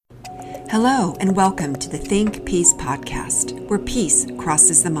Hello, and welcome to the Think Peace podcast, where peace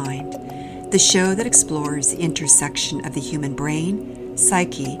crosses the mind, the show that explores the intersection of the human brain,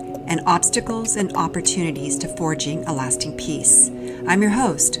 psyche, and obstacles and opportunities to forging a lasting peace. I'm your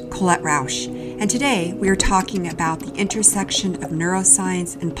host, Colette Rausch, and today we are talking about the intersection of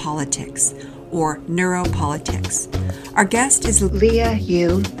neuroscience and politics, or neuropolitics. Our guest is Leah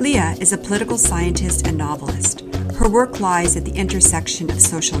Yu. Leah is a political scientist and novelist. Her work lies at the intersection of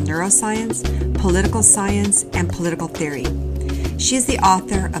social neuroscience, political science, and political theory. She is the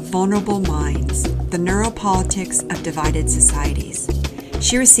author of Vulnerable Minds, The Neuropolitics of Divided Societies.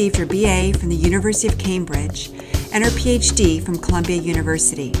 She received her BA from the University of Cambridge and her PhD from Columbia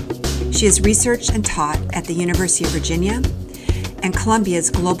University. She has researched and taught at the University of Virginia and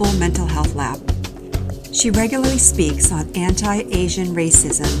Columbia's Global Mental Health Lab. She regularly speaks on anti-Asian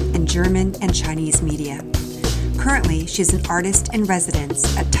racism in German and Chinese media. Currently, she's an artist in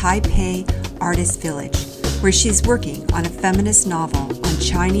residence at Taipei Artist Village, where she's working on a feminist novel on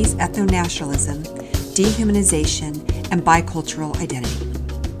Chinese ethno-nationalism, dehumanization, and bicultural identity.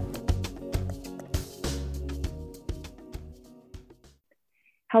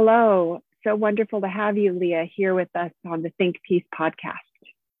 Hello. So wonderful to have you, Leah, here with us on the Think Peace podcast.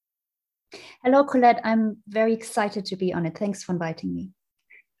 Hello, Colette. I'm very excited to be on it. Thanks for inviting me.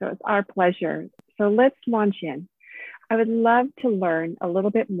 So it's our pleasure. So let's launch in. I would love to learn a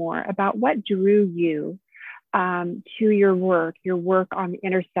little bit more about what drew you to your work on the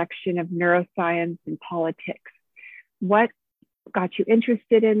intersection of neuroscience and politics. What got you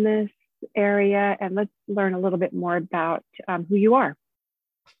interested in this area? And let's learn a little bit more about who you are.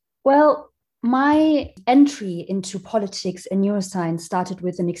 Well, my entry into politics and neuroscience started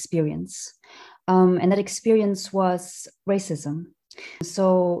with an experience. And that experience was racism.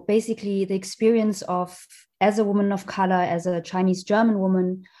 So basically the experience of, as a woman of color, as a Chinese German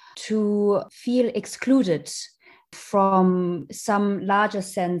woman, to feel excluded from some larger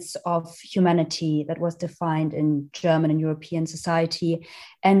sense of humanity that was defined in German and European society,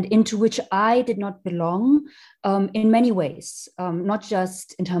 and into which I did not belong in many ways, not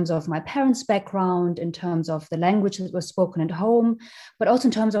just in terms of my parents' background, in terms of the language that was spoken at home, but also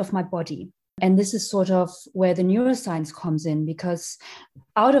in terms of my body. And this is sort of where the neuroscience comes in, because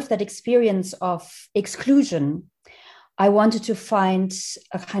out of that experience of exclusion, I wanted to find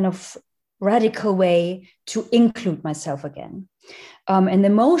a kind of radical way to include myself again. And the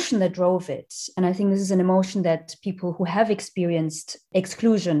emotion that drove it, and I think this is an emotion that people who have experienced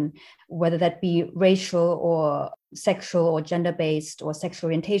exclusion, whether that be racial or sexual or gender-based or sexual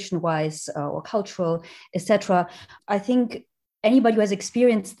orientation-wise or cultural, etc., I think anybody who has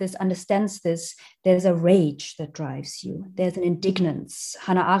experienced this understands this. There's a rage that drives you. There's an indignance.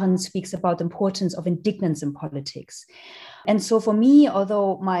 Hannah Arendt speaks about the importance of indignance in politics. And so for me,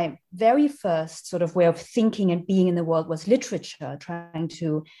 although my very first sort of way of thinking and being in the world was literature, trying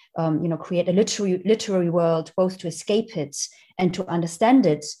to create a literary world, both to escape it and to understand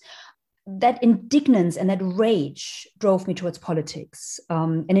it, that indignance and that rage drove me towards politics.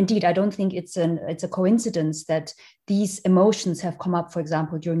 And indeed, I don't think it's a coincidence that these emotions have come up, for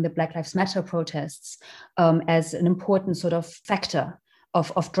example, during the Black Lives Matter protests as an important sort of factor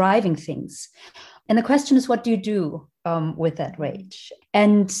of driving things. And the question is, what do you do with that rage?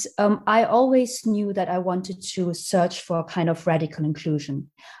 And I always knew that I wanted to search for a kind of radical inclusion.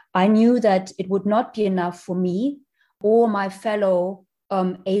 I knew that it would not be enough for me or my fellow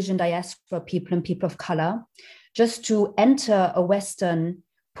Asian diaspora people and people of color just to enter a Western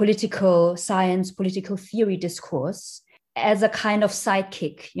political science, political theory discourse as a kind of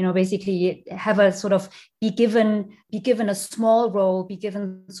sidekick, basically have a sort of be given a small role, be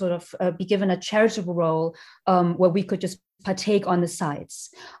given a charitable role where we could just partake on the sides.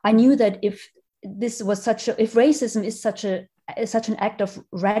 I knew that if racism is such an act of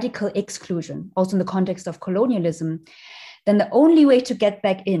radical exclusion, also in the context of colonialism, then the only way to get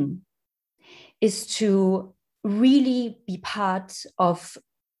back in is to really be part of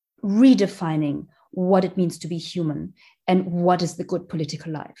redefining what it means to be human and what is the good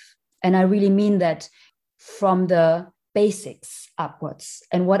political life. And I really mean that from the basics upwards.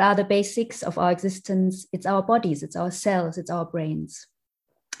 And what are the basics of our existence? It's our bodies, it's our cells, it's our brains.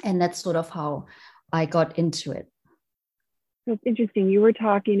 And that's sort of how I got into it. So it's interesting. You were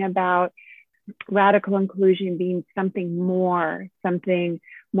talking about radical inclusion being something more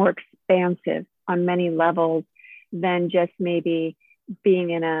expansive on many levels than just maybe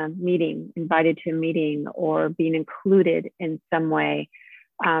being in a meeting, invited to a meeting, or being included in some way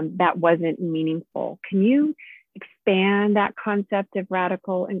that wasn't meaningful. Can you expand that concept of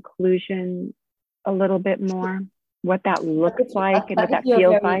radical inclusion a little bit more? What that looks like and what that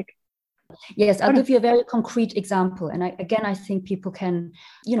feels like? Yes, I'll give you a very concrete example. And I think people can,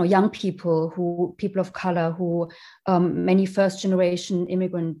 young people, people of color, many first generation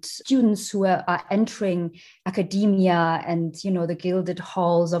immigrant students who are entering academia and, the gilded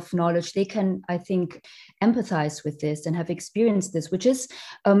halls of knowledge, they can, I think, empathize with this and have experienced this, which is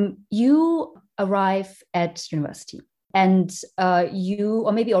you arrive at university. And you,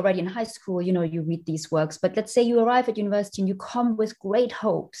 or maybe already in high school, you read these works, but let's say you arrive at university and you come with great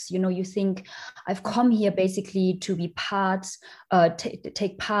hopes. You think, I've come here basically to be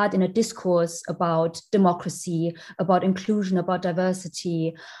take part in a discourse about democracy, about inclusion, about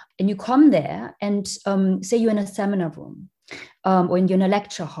diversity. And you come there and say you're in a seminar room. Or you're in a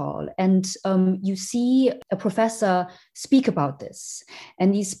lecture hall, and you see a professor speak about this,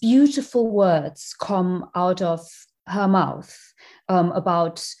 and these beautiful words come out of her mouth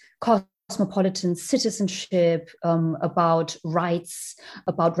about cosmopolitan citizenship, about rights,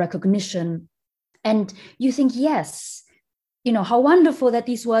 about recognition. And you think, yes, how wonderful that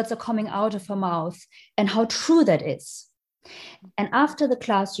these words are coming out of her mouth and how true that is. And after the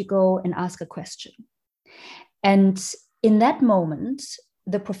class, you go and ask a question. And in that moment,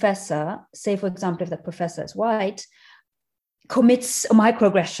 the professor, say, for example, if that professor is white, commits a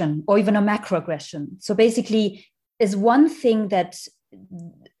microaggression or even a macroaggression. So basically, is one thing that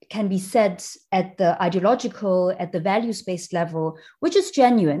can be said at the ideological, at the values-based level, which is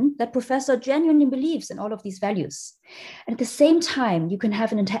genuine, that professor genuinely believes in all of these values. And at the same time, you can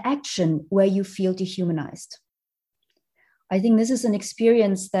have an interaction where you feel dehumanized. I think this is an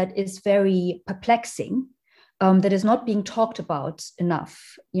experience that is very perplexing, that is not being talked about enough,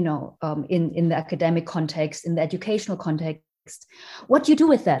 in the academic context, in the educational context. What do you do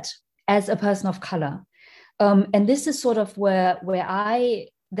with that as a person of color? And this is sort of where I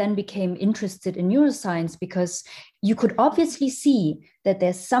then became interested in neuroscience, because you could obviously see that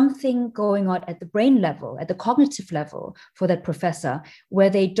there's something going on at the brain level, at the cognitive level for that professor, where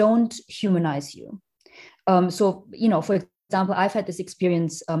they don't humanize you. So, for example, I've had this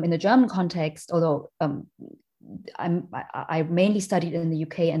experience in the German context, although I mainly studied in the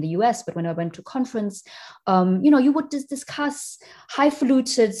UK and the US, but when I went to conference, you would discuss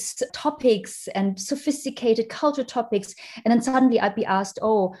highfalutin topics and sophisticated culture topics. And then suddenly I'd be asked,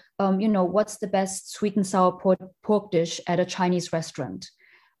 what's the best sweet and sour pork dish at a Chinese restaurant?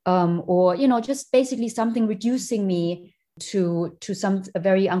 Or, just basically something reducing me to a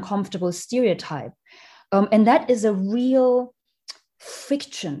very uncomfortable stereotype. And that is a real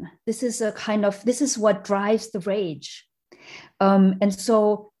friction. This is what drives the rage. And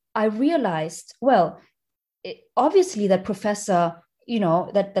so I realized, obviously that professor,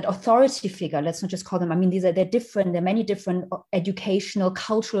 that authority figure, let's not just call them, there are many different educational,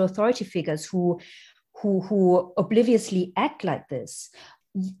 cultural authority figures who obliviously act like this.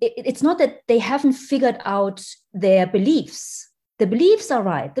 It's not that they haven't figured out their beliefs. The beliefs are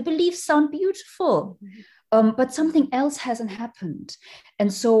right. The beliefs sound beautiful. But something else hasn't happened.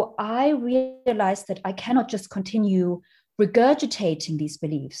 And so I realized that I cannot just continue regurgitating these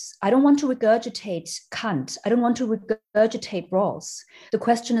beliefs. I don't want to regurgitate Kant. I don't want to regurgitate Rawls. The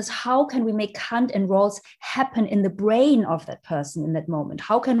question is, how can we make Kant and Rawls happen in the brain of that person in that moment?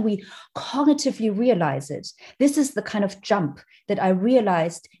 How can we cognitively realize it? This is the kind of jump that I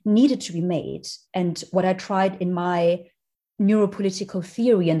realized needed to be made. And what I tried in my neuropolitical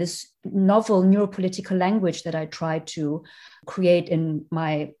theory and this novel neuropolitical language that I try to create in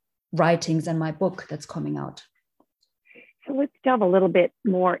my writings and my book that's coming out. So let's delve a little bit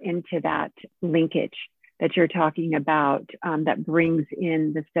more into that linkage that you're talking about, that brings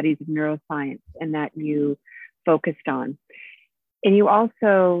in the studies of neuroscience and that you focused on. And you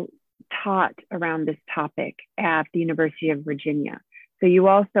also taught around this topic at the University of Virginia. So you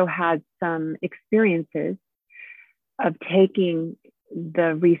also had some experiences of taking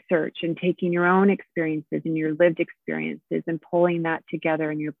the research and taking your own experiences and your lived experiences and pulling that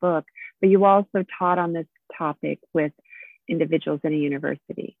together in your book. But you also taught on this topic with individuals in a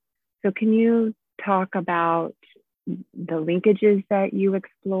university. So can you talk about the linkages that you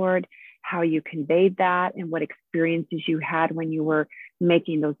explored, how you conveyed that, and what experiences you had when you were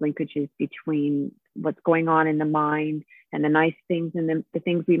making those linkages between what's going on in the mind and the nice things and the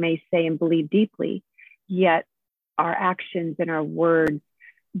things we may say and believe deeply, yet our actions and our words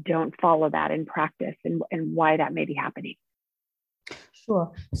don't follow that in practice, and why that may be happening?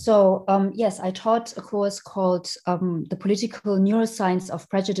 Sure. So yes, I taught a course called The Political Neuroscience of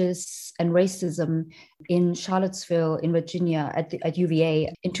Prejudice and Racism in Charlottesville in Virginia at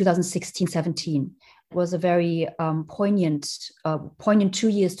UVA in 2016-17. It was a very poignant 2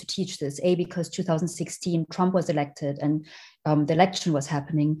 years to teach this, because 2016 Trump was elected, and the election was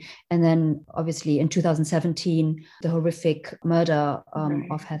happening. And then obviously in 2017, the horrific murder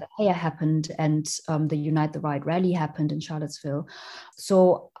of Heather Heyer happened, and the Unite the Right rally happened in Charlottesville.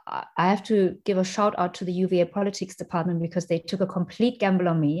 So I have to give a shout out to the UVA politics department, because they took a complete gamble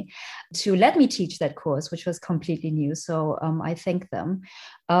on me to let me teach that course, which was completely new. So I thank them.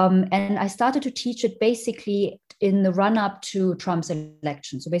 And I started to teach it basically in the run up to Trump's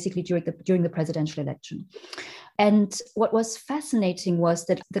election. So basically during the presidential election. And what was fascinating was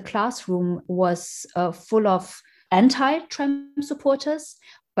that the classroom was full of anti-Trump supporters,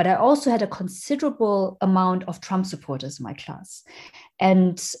 but I also had a considerable amount of Trump supporters in my class.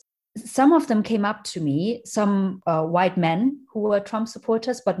 And some of them came up to me, some white men who were Trump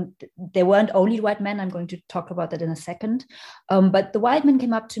supporters, but they weren't only white men. I'm going to talk about that in a second. But the white men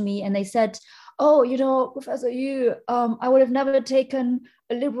came up to me and they said, "Oh, Professor Yu, I would have never taken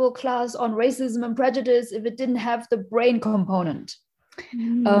a liberal class on racism and prejudice if it didn't have the brain component."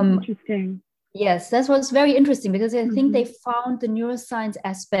 Interesting. Yes, that was very interesting, because I think they found the neuroscience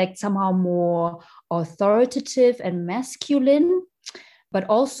aspect somehow more authoritative and masculine. But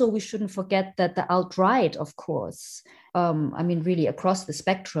also we shouldn't forget that the alt-right, of course, really across the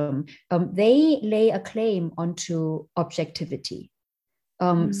spectrum, they lay a claim onto objectivity.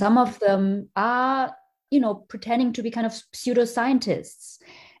 Some of them are, pretending to be kind of pseudoscientists.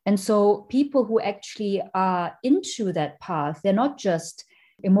 And so people who actually are into that path, they're not just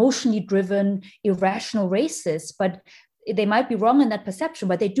emotionally driven, irrational racists, but they might be wrong in that perception,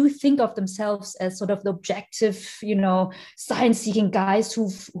 but they do think of themselves as sort of the objective, science-seeking guys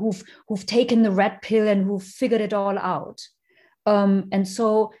who've taken the red pill and who've figured it all out. And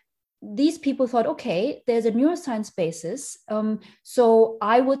so these people thought, okay, there's a neuroscience basis, so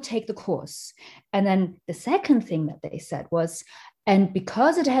I will take the course. And then the second thing that they said was, and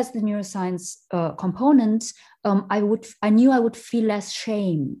because it has the neuroscience component, I knew I would feel less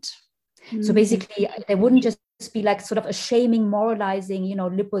shamed. So basically, they wouldn't just be like sort of a shaming, moralizing,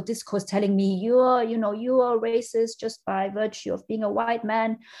 liberal discourse telling me you are racist just by virtue of being a white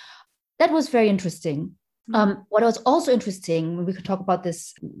man. That was very interesting. What was also interesting, we could talk about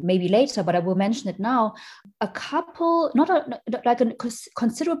this maybe later, but I will mention it now. A couple, a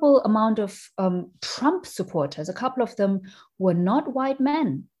considerable amount of Trump supporters, a couple of them were not white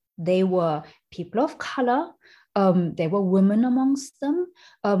men. They were people of color. There were women amongst them.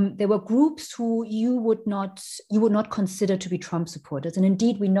 There were groups who you would not consider to be Trump supporters. And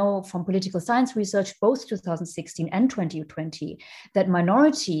indeed, we know from political science research, both 2016 and 2020, that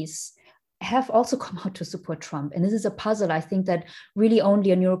minorities have also come out to support Trump. And this is a puzzle, I think, that really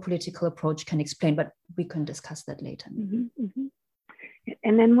only a neuropolitical approach can explain, but we can discuss that later. And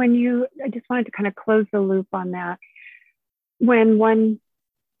then I just wanted to kind of close the loop on that. When one,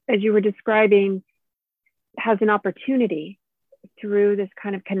 as you were describing, has an opportunity through this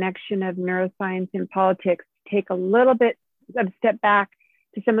kind of connection of neuroscience and politics to take a little bit of a step back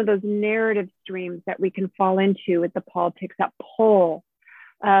to some of those narrative streams that we can fall into with the politics, that pull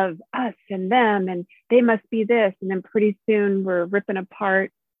of us and them, and they must be this. And then pretty soon we're ripping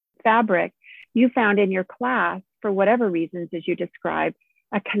apart fabric. You found in your class, for whatever reasons, as you described,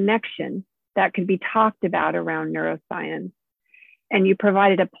 a connection that could be talked about around neuroscience. And you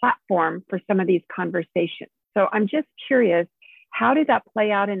provided a platform for some of these conversations. So I'm just curious, how did that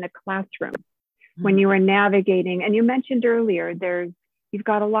play out in the classroom when you were navigating? And you mentioned earlier, you've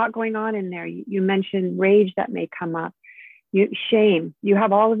got a lot going on in there. You mentioned rage that may come up, shame. You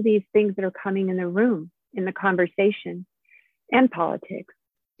have all of these things that are coming in the room, in the conversation, and politics,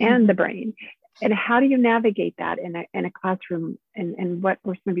 and the brain. And how do you navigate that in a classroom? And what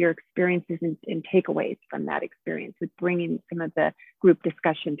were some of your experiences and takeaways from that experience with bringing some of the group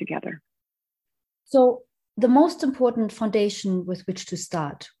discussion together? So the most important foundation with which to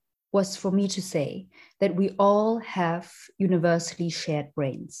start was for me to say that we all have universally shared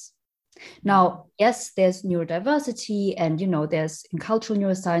brains. Now, yes, there's neurodiversity, and there's in cultural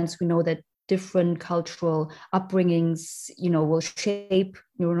neuroscience, we know that different cultural upbringings, will shape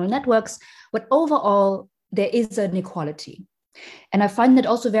neuronal networks. But overall, there is an equality. And I find that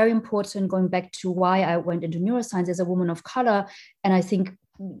also very important, going back to why I went into neuroscience as a woman of color. And I think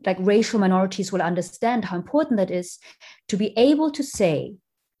like racial minorities will understand how important that is, to be able to say,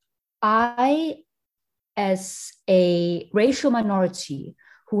 I, as a racial minority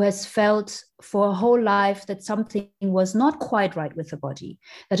who has felt for a whole life that something was not quite right with her body,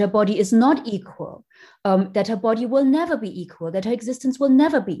 that her body is not equal, that her body will never be equal, that her existence will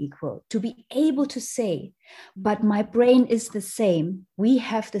never be equal, to be able to say, but my brain is the same, we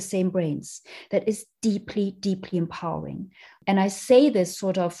have the same brains, that is deeply, deeply empowering. And I say this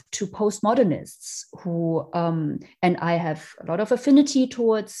sort of to postmodernists who, and I have a lot of affinity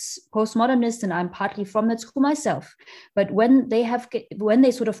towards postmodernists, and I'm partly from that school myself. But when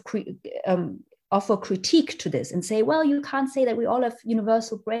they sort of offer critique to this and say, well, you can't say that we all have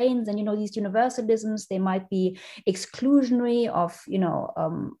universal brains, and these universalisms, they might be exclusionary of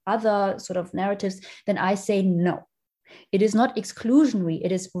other sort of narratives, then I say no. It is not exclusionary.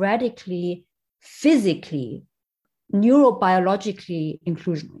 It is radically, physically, neurobiologically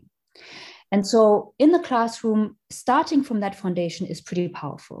inclusionary. And so in the classroom, starting from that foundation is pretty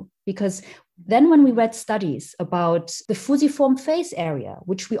powerful, because then when we read studies about the fusiform face area,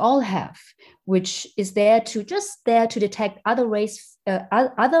 which we all have, which is there to detect other race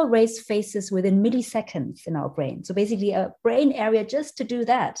faces within milliseconds in our brain. So basically a brain area just to do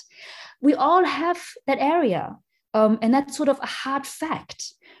that. We all have that area. And that's sort of a hard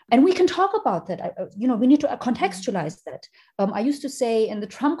fact. And we can talk about that. We need to contextualize that. I used to say in the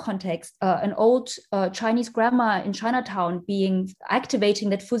Trump context, an old Chinese grandma in Chinatown activating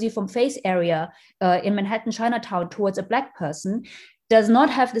that fusiform face area in Manhattan, Chinatown towards a Black person does not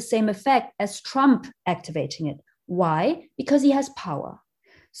have the same effect as Trump activating it. Why? Because he has power.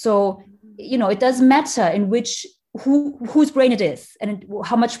 So, it doesn't matter whose brain it is and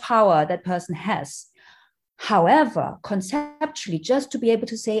how much power that person has. However, conceptually, just to be able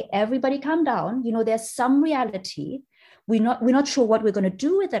to say, everybody calm down, there's some reality. We're not sure what we're going to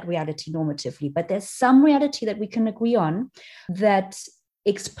do with that reality normatively, but there's some reality that we can agree on that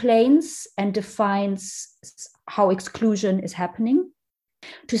explains and defines how exclusion is happening.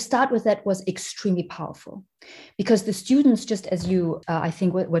 To start with that was extremely powerful, because the students, just as you, I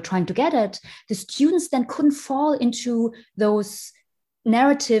think, were trying to get at, the students then couldn't fall into those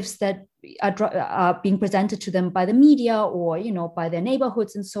narratives that are being presented to them by the media or by their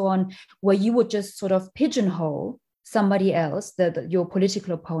neighborhoods and so on, where you would just sort of pigeonhole somebody else, your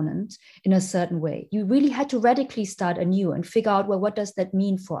political opponent, in a certain way. You really had to radically start anew and figure out, well, what does that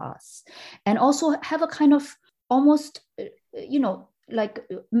mean for us? And also have a kind of almost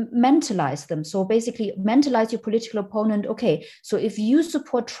mentalize them. So basically mentalize your political opponent. Okay, so if you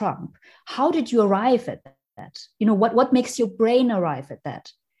support Trump, how did you arrive at that? What makes your brain arrive at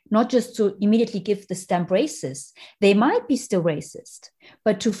that? Not just to immediately give the stamp racist. They might be still racist,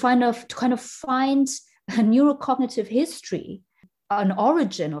 but to kind of find a neurocognitive history, an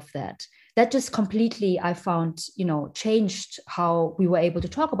origin of that just completely, I found, changed how we were able to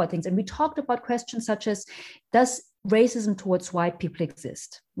talk about things. And we talked about questions such as, does racism towards white people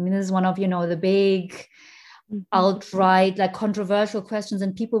exist? I mean, this is one of, the big alt-right, controversial questions,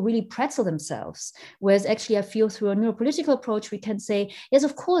 and people really pretzel themselves. Whereas actually I feel through a neuropolitical approach, we can say, yes,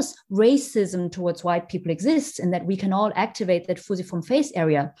 of course, racism towards white people exists, and that we can all activate that fusiform face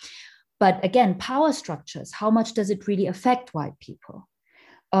area. But again, power structures, how much does it really affect white people?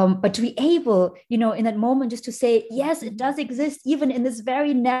 But to be able, in that moment, just to say, yes, it does exist, even in this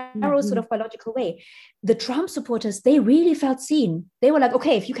very narrow sort of biological way. The Trump supporters, they really felt seen. They were like,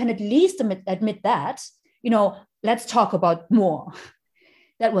 okay, if you can at least admit that, let's talk about more.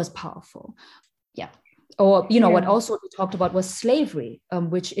 That was powerful. Yeah. Or, what also we talked about was slavery,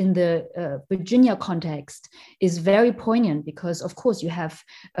 which in the Virginia context is very poignant because, of course, you have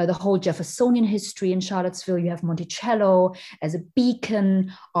the whole Jeffersonian history in Charlottesville. You have Monticello as a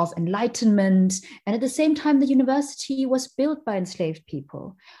beacon of enlightenment. And at the same time, the university was built by enslaved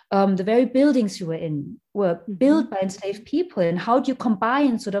people. The very buildings you were in were built by enslaved people. And how do you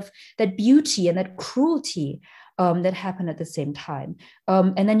combine sort of that beauty and that cruelty that happened at the same time?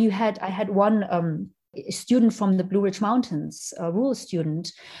 And then I had one a student from the Blue Ridge Mountains, a rural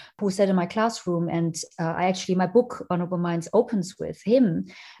student, who sat in my classroom, and my book Honorable Minds opens with him,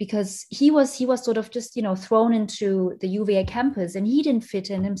 because he was sort of just thrown into the UVA campus, and he didn't fit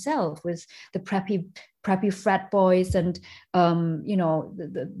in himself with the preppy frat boys and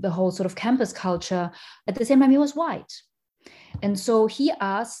the whole sort of campus culture. At the same time, he was white. And so he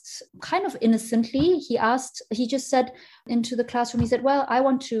asked, kind of innocently, he just said into the classroom, he said, well, I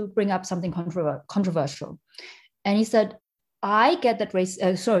want to bring up something controversial. And he said, I get that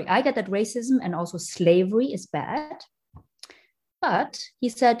racism and also slavery is bad. But he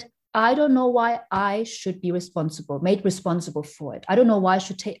said, I don't know why I should be made responsible for it. I don't know why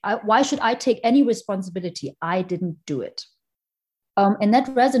should I take any responsibility? I didn't do it. And that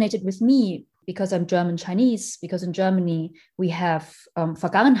resonated with me because I'm German Chinese, because in Germany we have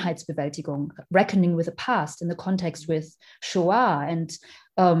Vergangenheitsbewältigung, reckoning with the past in the context with Shoah, and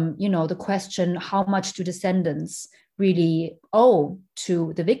the question, how much do descendants really owe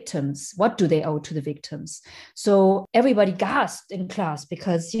to the victims? What do they owe to the victims? So everybody gasped in class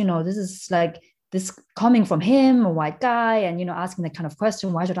because, this is like this coming from him, a white guy, and, asking that kind of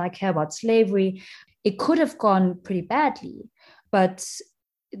question, why should I care about slavery? It could have gone pretty badly, but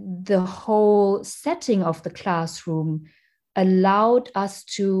the whole setting of the classroom allowed us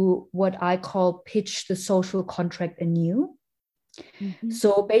to, what I call, pitch the social contract anew. Mm-hmm.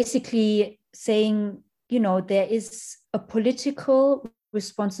 So basically saying, there is a political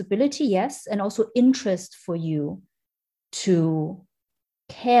responsibility, yes, and also interest for you to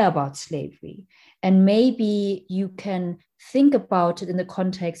care about slavery. And maybe you can think about it in the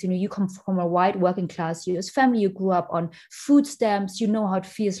context, you come from a white working class US family, you grew up on food stamps, you know how it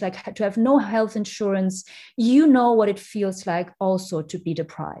feels like to have no health insurance, you know what it feels like also to be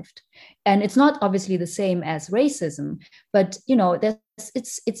deprived. And it's not obviously the same as racism, but it's you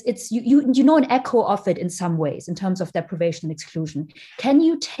know an echo of it in some ways in terms of deprivation and exclusion. Can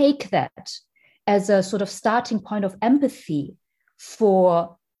you take that as a sort of starting point of empathy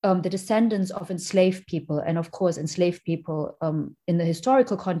for the descendants of enslaved people, and of course enslaved people in the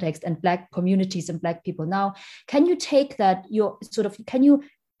historical context, and Black communities and Black people now? Can you take that,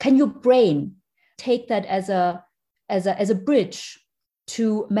 can your brain take that as a bridge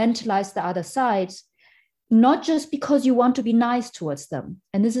to mentalize the other side, not just because you want to be nice towards them?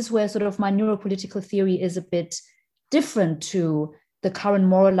 And this is where sort of my neuropolitical theory is a bit different to the current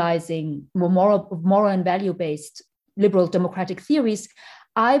moralizing, moral and value-based liberal democratic theories.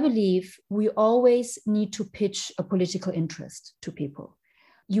 I believe we always need to pitch a political interest to people.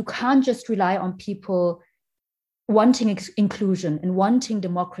 You can't just rely on people wanting inclusion and wanting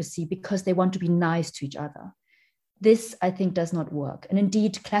democracy because they want to be nice to each other. This, I think, does not work. And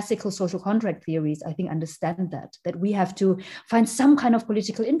indeed, classical social contract theories, I think, understand that we have to find some kind of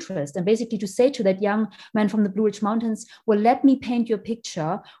political interest, and basically to say to that young man from the Blue Ridge Mountains, well, let me paint you a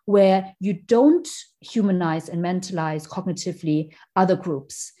picture where you don't humanize and mentalize cognitively other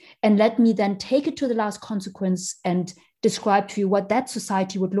groups. And let me then take it to the last consequence and describe to you what that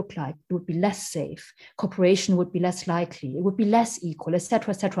society would look like. It would be less safe. Cooperation would be less likely. It would be less equal, et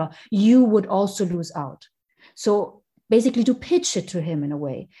cetera, et cetera. You would also lose out. So basically to pitch it to him in a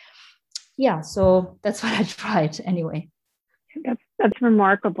way. Yeah, so that's what I tried anyway. That's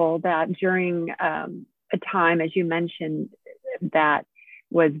remarkable that during a time, as you mentioned, that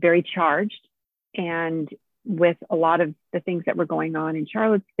was very charged, and with a lot of the things that were going on in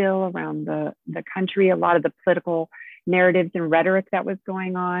Charlottesville, around the country, a lot of the political narratives and rhetoric that was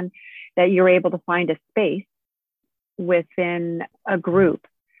going on, that you're able to find a space within a group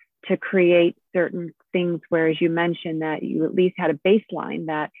to create certain things where, as you mentioned, that you at least had a baseline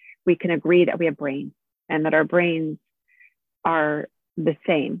that we can agree that we have brains and that our brains are the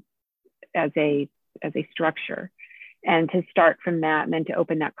same as a structure, and to start from that and then to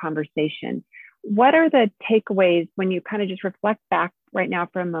open that conversation. What are the takeaways when you kind of just reflect back right now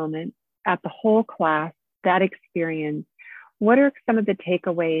for a moment at the whole class, that experience? What are some of the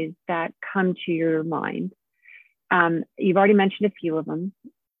takeaways that come to your mind? You've already mentioned a few of them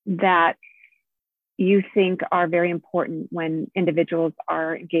that you think are very important when individuals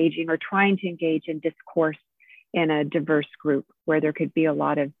are engaging or trying to engage in discourse in a diverse group, where there could be a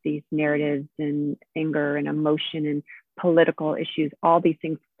lot of these narratives and anger and emotion and political issues, all these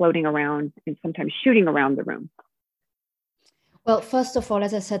things floating around and sometimes shooting around the room? Well, first of all,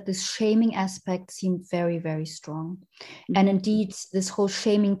 as I said, this shaming aspect seemed very, very strong. And indeed, this whole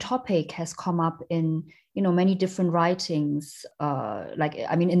shaming topic has come up in, many different writings,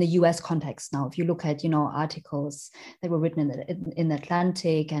 in the US context now. If you look at, articles that were written in the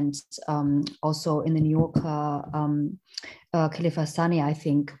Atlantic and also in the New Yorker, Khalifa Sani, I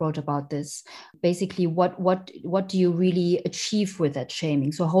think, wrote about this. Basically, what do you really achieve with that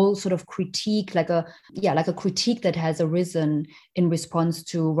shaming? So a whole sort of critique, like a critique that has arisen in response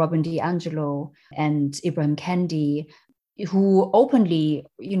to Robin DiAngelo and Ibram Kendi, who openly,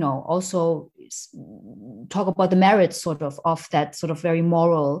 also talk about the merits of that sort of very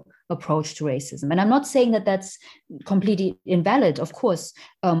moral approach to racism. And I'm not saying that that's completely invalid. Of course,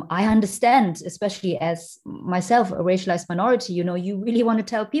 I understand, especially as myself, a racialized minority, you really want to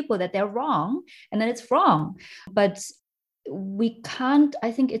tell people that they're wrong and that it's wrong. But we can't,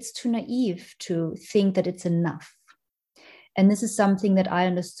 I think it's too naive to think that it's enough. And this is something that I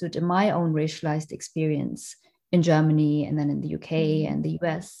understood in my own racialized experience in Germany and then in the UK and the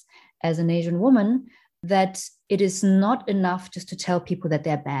US as an Asian woman, that it is not enough just to tell people that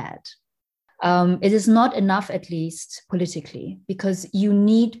they're bad. It is not enough, at least politically, because you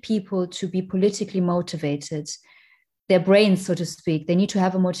need people to be politically motivated, their brains, so to speak. They need to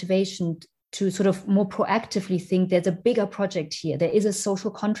have a motivation to sort of more proactively think there's a bigger project here. There is a social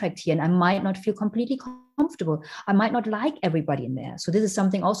contract here, and I might not feel completely comfortable. I might not like everybody in there. So this is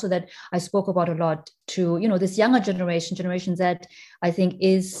something also that I spoke about a lot to, this younger generation, Generation Z, I think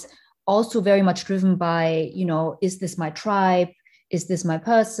is also very much driven by, is this my tribe? Is this my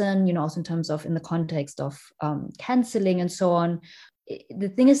person? Also in terms of in the context of canceling and so on. The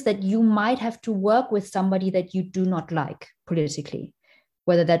thing is that you might have to work with somebody that you do not like politically,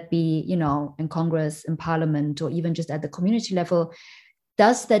 whether that be, in Congress, in Parliament, or even just at the community level.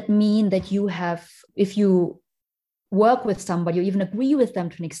 Does that mean that if you work with somebody or even agree with them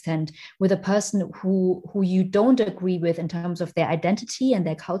to an extent, with a person who you don't agree with in terms of their identity and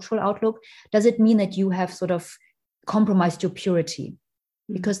their cultural outlook, does it mean that you have sort of compromised your purity?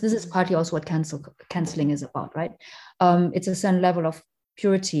 Because this is partly also what canceling is about, right? It's a certain level of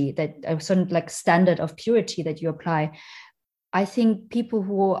purity, that a certain standard of purity that you apply. I think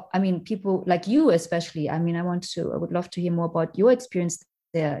people like you especially, I would love to hear more about your experience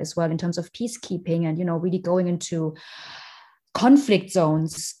there as well in terms of peacekeeping and, really going into conflict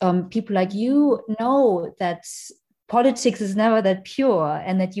zones. People like you know that politics is never that pure,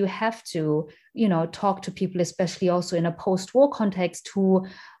 and that you have to, talk to people, especially also in a post-war context, who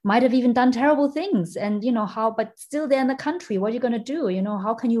might have even done terrible things, and but still they're in the country. What are you going to do?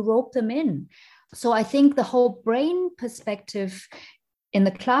 How can you rope them in? So I think the whole brain perspective in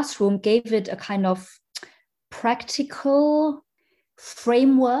the classroom gave it a kind of practical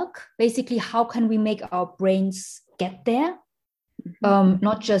framework. Basically, how can we make our brains get there?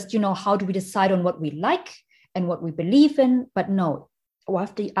 Not just, how do we decide on what we like and what we believe in, but no,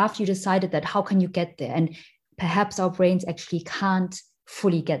 after you decided that, how can you get there? And perhaps our brains actually can't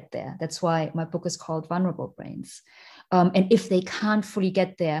fully get there. That's why my book is called Vulnerable Brains. And if they can't fully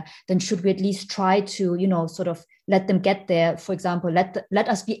get there, then should we at least try to, sort of let them get there? For example, let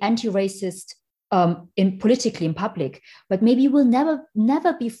us be anti-racist politically in public, but maybe we'll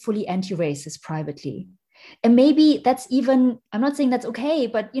never be fully anti-racist privately. And maybe that's even, I'm not saying that's okay,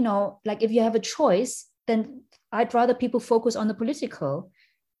 but if you have a choice, then I'd rather people focus on the political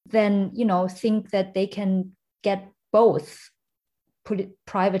than, think that they can get both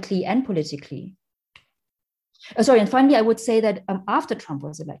privately and politically. And finally, I would say that after Trump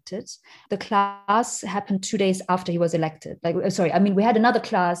was elected, the class happened 2 days after he was elected. We had another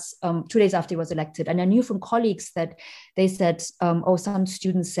class 2 days after he was elected. And I knew from colleagues that they said, some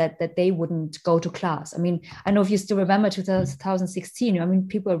students said that they wouldn't go to class. I don't know if you still remember 2016.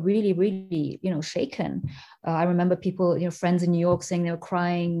 People are really, really, shaken. I remember people, friends in New York saying they were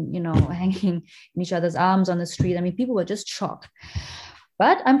crying, hanging in each other's arms on the street. People were just shocked.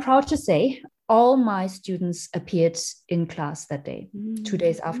 But I'm proud to say, all my students appeared in class that day, 2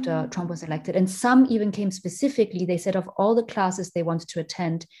 days after Trump was elected. And some even came specifically, they said of all the classes they wanted to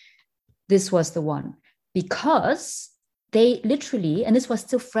attend, this was the one. Because they literally, and this was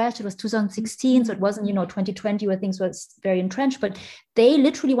still fresh, it was 2016, so it wasn't, 2020 where things were very entrenched, but they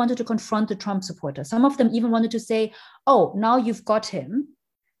literally wanted to confront the Trump supporters. Some of them even wanted to say, oh, now you've got him.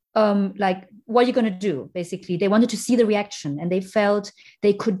 What are you going to do? Basically, they wanted to see the reaction, and they felt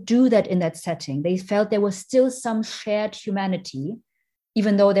they could do that in that setting. They felt there was still some shared humanity,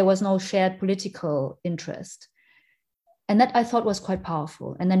 even though there was no shared political interest. And that I thought was quite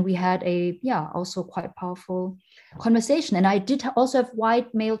powerful. And then we had also quite powerful conversation. And I did also have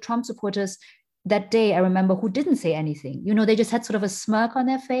white male Trump supporters that day, I remember, who didn't say anything. They just had sort of a smirk on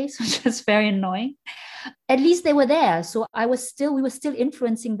their face, which was very annoying. At least they were there. So we were still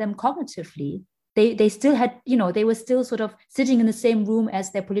influencing them cognitively. They still had, they were still sort of sitting in the same room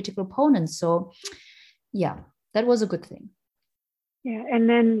as their political opponents. So yeah, that was a good thing. Yeah. And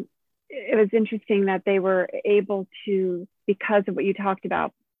then it was interesting that they were able to, because of what you talked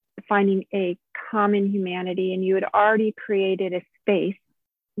about, finding a common humanity, and you had already created a space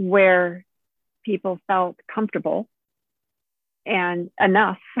where people felt comfortable and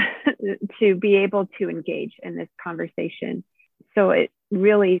enough to be able to engage in this conversation. So it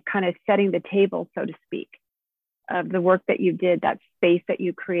really kind of setting the table, so to speak, of the work that you did, that space that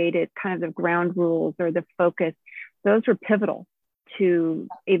you created, kind of the ground rules or the focus, those were pivotal to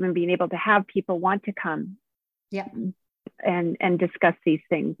even being able to have people want to come and discuss these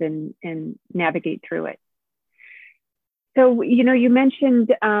things and navigate through it. So, you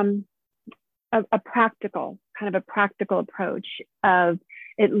mentioned a practical approach of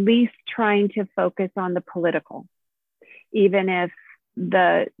at least trying to focus on the political, even if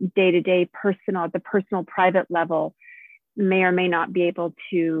the day-to-day personal, at the personal private level may or may not be able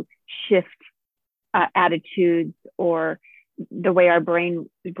to shift attitudes or the way our brains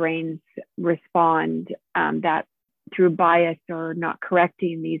respond, that through bias or not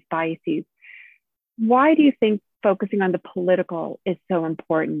correcting these biases. Why do you think focusing on the political is so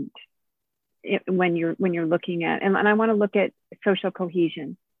important when you're looking at, and I want to look at social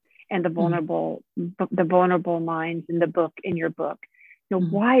cohesion and the vulnerable minds in your book.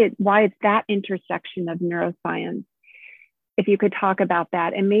 Why it's that intersection of neuroscience. If you could talk about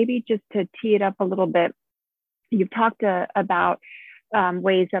that, and maybe just to tee it up a little bit, you've talked about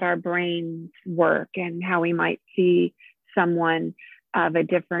ways that our brains work and how we might see someone of a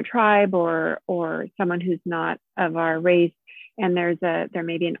different tribe or someone who's not of our race, and there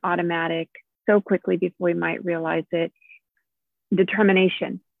may be an automatic, so quickly before we might realize it,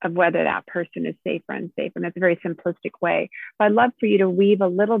 determination of whether that person is safe or unsafe. And that's a very simplistic way. But I'd love for you to weave a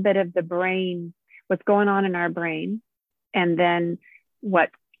little bit of the brain, what's going on in our brain, and then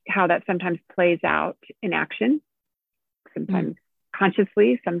how that sometimes plays out in action, sometimes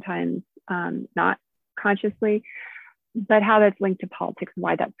consciously, sometimes not consciously, but how that's linked to politics and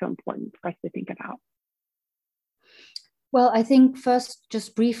why that's so important for us to think about. Well, I think first,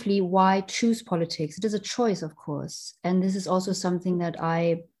 just briefly, why choose politics? It is a choice, of course. And this is also something that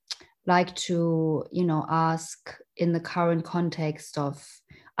I like to, ask in the current context of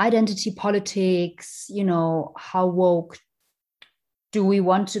identity politics, how woke do we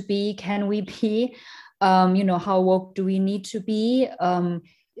want to be? Can we be? How woke do we need to be?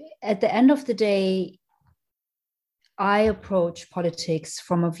 At the end of the day, I approach politics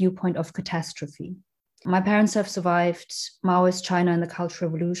from a viewpoint of catastrophe. My parents have survived Maoist China and the Cultural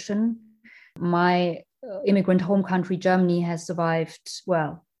Revolution. My immigrant home country, Germany, has survived,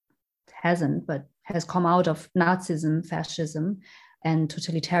 well, hasn't, but has come out of Nazism, fascism, and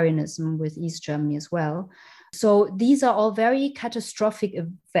totalitarianism with East Germany as well. So these are all very catastrophic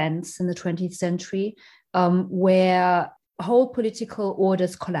events in the 20th century where whole political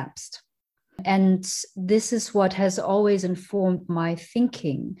orders collapsed. And this is what has always informed my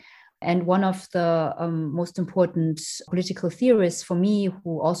thinking. And one of the most important political theorists for me,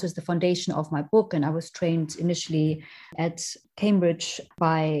 who also is the foundation of my book, and I was trained initially at Cambridge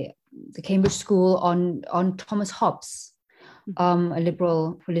by the Cambridge School on Thomas Hobbes, a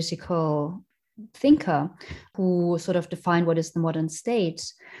liberal political thinker who sort of defined what is the modern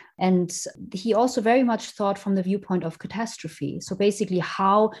state. And he also very much thought from the viewpoint of catastrophe. So basically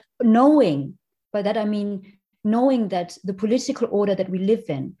by that I mean knowing that the political order that we live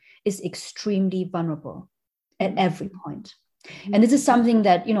in is extremely vulnerable at every point. And this is something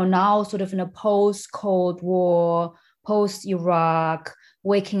that, now sort of in a post-Cold War, post-Iraq,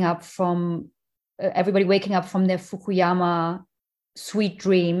 everybody waking up from their Fukuyama sweet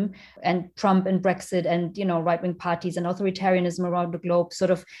dream, and Trump and Brexit and, right-wing parties and authoritarianism around the globe,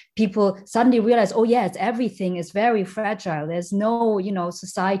 sort of people suddenly realize, oh yes, everything is very fragile. There's no,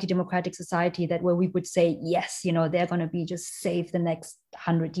 democratic society where we would say, yes, they're going to be just safe the next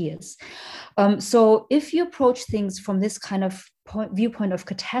 100 years. So if you approach things from this kind of viewpoint of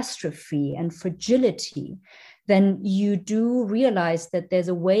catastrophe and fragility, then you do realize that there's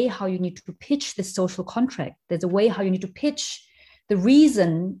a way how you need to pitch this social contract. There's a way how you need to pitch the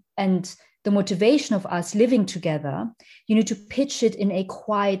reason and the motivation of us living together. You need to pitch it in a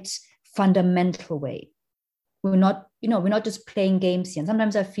quite fundamental way. We're not just playing games here. And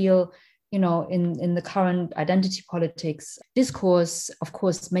sometimes I feel, in the current identity politics discourse, of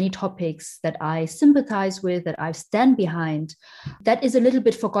course, many topics that I sympathize with, that I stand behind, that is a little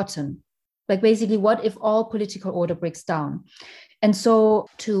bit forgotten. Like basically, what if all political order breaks down? And so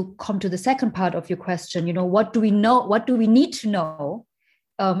to come to the second part of your question, what do we know? What do we need to know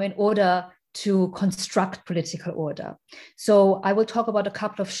in order to construct political order? So I will talk about a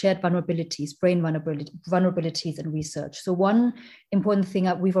couple of shared vulnerabilities, brain vulnerabilities in research. So one important thing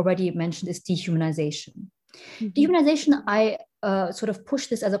that we've already mentioned is dehumanization. Mm-hmm. Dehumanization, I sort of push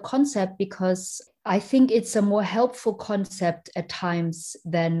this as a concept because I think it's a more helpful concept at times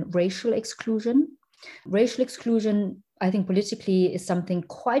than racial exclusion. Racial exclusion, I think politically, is something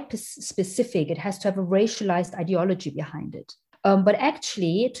quite specific. It has to have a racialized ideology behind it. But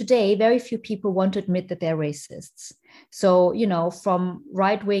actually, today, very few people want to admit that they're racists. So, from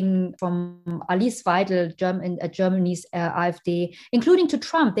right-wing, from Alice Weidel, Germany's AfD, including to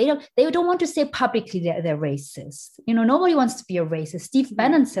Trump, they don't want to say publicly they're racist. Nobody wants to be a racist. Steve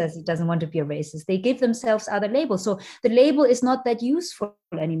Bannon says he doesn't want to be a racist. They give themselves other labels. So the label is not that useful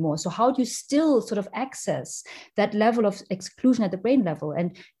anymore. So how do you still sort of access that level of exclusion at the brain level?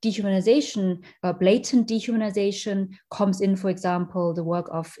 And dehumanization, blatant dehumanization comes in, for example, the work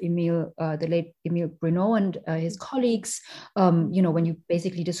of the late Emile Bruno and his colleagues colleagues. When you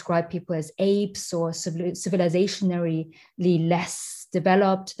basically describe people as apes or civilizationally less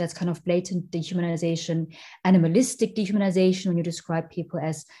developed, that's kind of blatant dehumanization. Animalistic dehumanization, when you describe people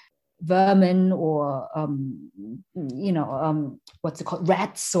as vermin or what's it called,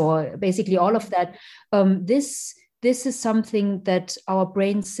 rats, or basically all of that. This is something that our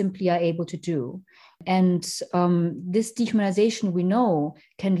brains simply are able to do. And this dehumanization, we know,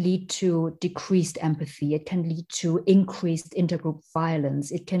 can lead to decreased empathy. It can lead to increased intergroup violence.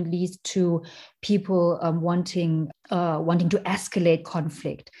 It can lead to people wanting to escalate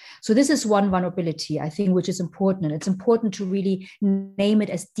conflict. So this is one vulnerability, I think, which is important. And it's important to really name it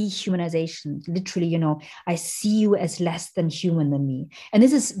as dehumanization. Literally, I see you as less than human than me. And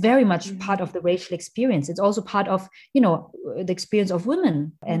this is very much part of the racial experience. It's also part of, the experience of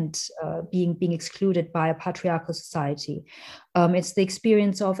women and being excluded by a patriarchal society. It's the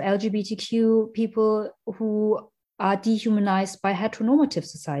experience of LGBTQ people who are dehumanized by heteronormative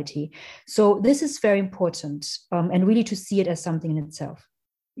society. So this is very important, and really to see it as something in itself.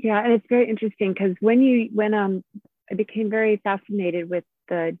 Yeah, and it's very interesting because when I became very fascinated with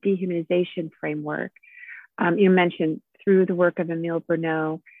the dehumanization framework, you mentioned through the work of Emile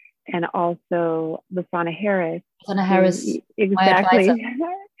Bruneau and also Lasana Harris. Lasana Harris, exactly.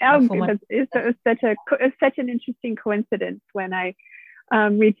 It's such an interesting coincidence when I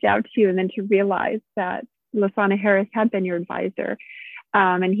reached out to you, and then to realize that Lasana Harris had been your advisor,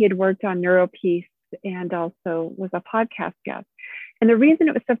 and he had worked on NeuroPeace and also was a podcast guest. And the reason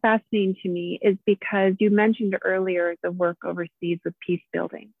it was so fascinating to me is because you mentioned earlier the work overseas with peace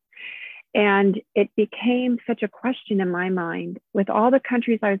building. And it became such a question in my mind with all the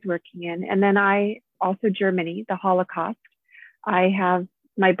countries I was working in. And then also Germany, the Holocaust.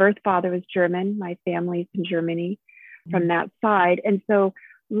 My birth father was German. My family's in Germany from that side. And so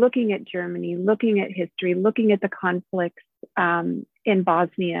looking at Germany, looking at history, looking at the conflicts in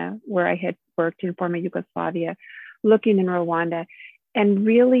Bosnia, where I had worked in former Yugoslavia, looking in Rwanda, and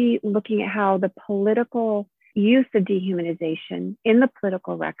really looking at how the political use of dehumanization in the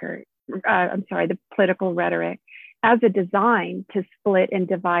political the political rhetoric as a design to split and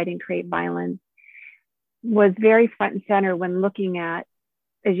divide and create violence was very front and center when looking at,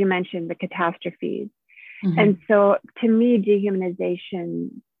 as you mentioned, the catastrophes. Mm-hmm. And so to me,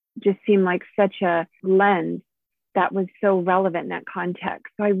 dehumanization just seemed like such a lens that was so relevant in that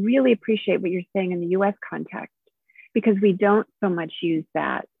context. So I really appreciate what you're saying in the US context, because we don't so much use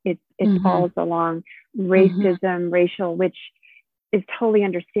that. It falls along racism, racial, which is totally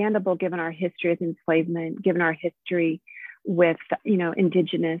understandable given our history of enslavement, given our history with,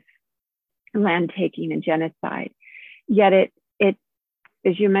 indigenous land taking and genocide. Yet it,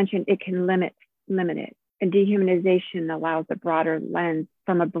 as you mentioned, it can limit it. And dehumanization allows a broader lens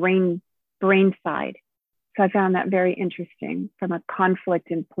from a brain side. So I found that very interesting from a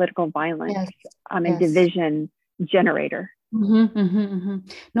conflict and political violence and division generator.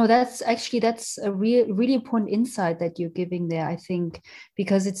 No, that's a really important insight that you're giving there, I think,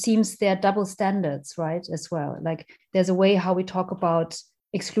 because it seems there are double standards, right, as well. Like there's a way how we talk about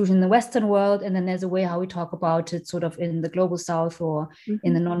exclusion in the Western world, and then there's a way how we talk about it sort of in the global South or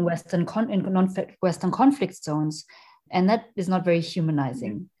in the non-Western conflict zones. And that is not very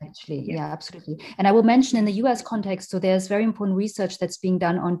humanizing, actually. Yeah, absolutely. And I will mention in the US context, so there's very important research that's being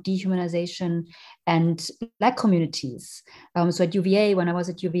done on dehumanization and Black communities. So at UVA, when I was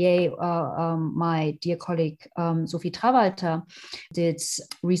at UVA, my dear colleague, Sophie Travalter, did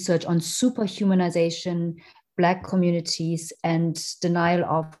research on superhumanization, Black communities, and denial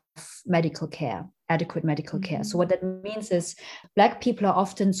of medical care. Adequate medical care. So what that means is Black people are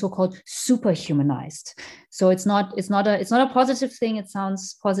often so-called superhumanized. So it's not a positive thing. It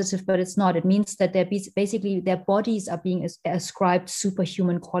sounds positive, but it's not. It means that basically their bodies are being ascribed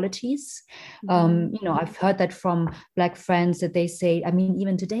superhuman qualities. I've heard that from Black friends that they say,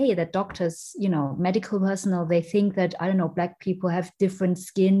 even today, that doctors, medical personnel, they think that, Black people have different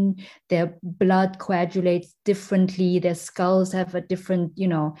skin, their blood coagulates differently, their skulls have a different,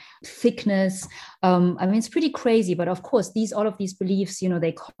 thickness. It's pretty crazy, but of course, all of these beliefs,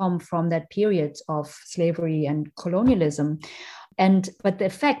 they come from that period of slavery and colonialism. But the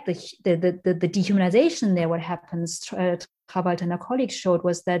effect, the dehumanization there, what happens, Travalter and her colleagues showed,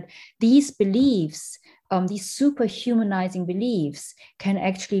 was that these beliefs, these superhumanizing beliefs, can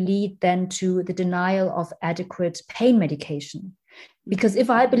actually lead then to the denial of adequate pain medication. Because if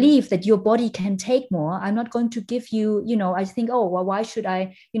I believe that your body can take more, I'm not going to give you, I think, oh, well, why should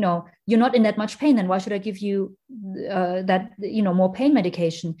I, you're not in that much pain, then why should I give you that, more pain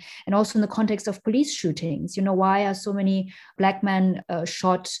medication? And also in the context of police shootings, why are so many Black men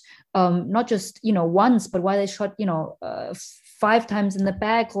shot, not just, once, but why they shot, 5 times in the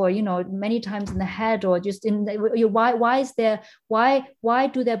back, or, many times in the head, or just why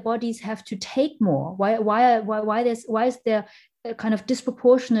do their bodies have to take more? Why is there a kind of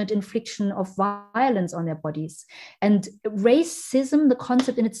disproportionate infliction of violence on their bodies? And racism, the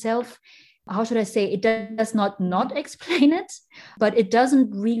concept in itself, how should I say, it does not explain it, but it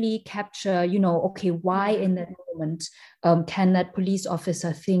doesn't really capture, okay, why in that moment can that police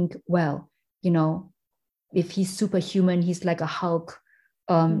officer think, well, if he's superhuman, he's like a Hulk,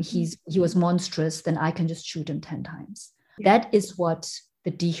 he was monstrous, then I can just shoot him 10 times. That is what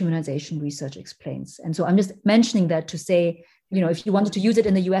the dehumanization research explains. And so I'm just mentioning that to say, if you wanted to use it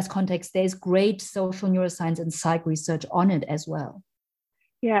in the US context, there's great social neuroscience and psych research on it as well.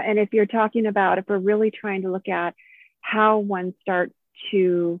 Yeah, and if you're talking about, if we're really trying to look at how one starts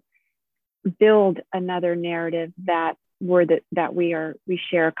to build another narrative that we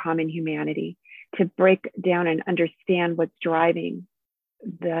share a common humanity, to break down and understand what's driving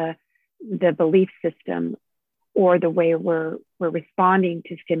the belief system or the way we're responding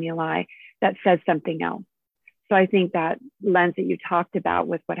to stimuli, that says something else. So I think that lens that you talked about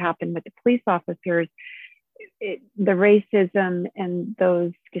with what happened with the police officers, the racism and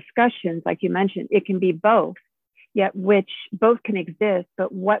those discussions, like you mentioned, it can be both, yet which both can exist,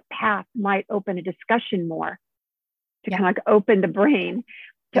 but what path might open a discussion more to kind of like open the brain,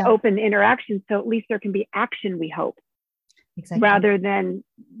 to open the interaction, so at least there can be action, we hope, rather than,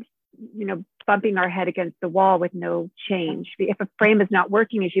 bumping our head against the wall with no change. If a frame is not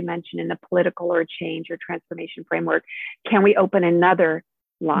working, as you mentioned, in the political or change or transformation framework, can we open another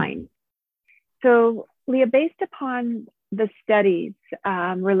line? So, Leah, based upon the studies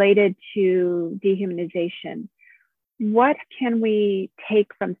related to dehumanization, what can we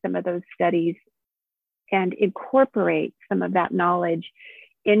take from some of those studies and incorporate some of that knowledge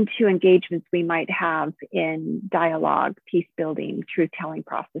into engagements we might have in dialogue, peace building, truth telling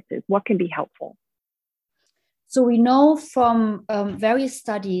processes? What can be helpful? So we know from various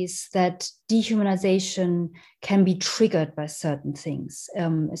studies that dehumanization can be triggered by certain things,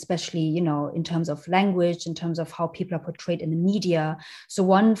 especially, in terms of language, in terms of how people are portrayed in the media. So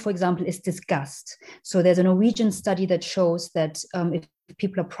one, for example, is disgust. So there's a Norwegian study that shows that if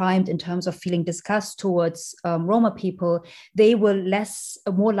people are primed in terms of feeling disgust towards Roma people, they will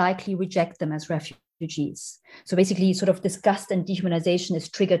more likely reject them as refugees. So basically, sort of disgust and dehumanization is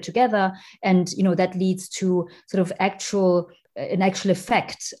triggered together, and that leads to sort of an actual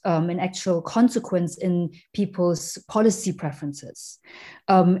effect, an actual consequence in people's policy preferences.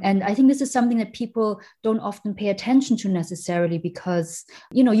 And I think this is something that people don't often pay attention to necessarily, because,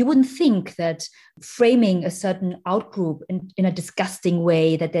 you wouldn't think that framing a certain outgroup in a disgusting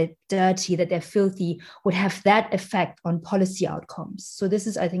way, that they're dirty, that they're filthy, would have that effect on policy outcomes. So this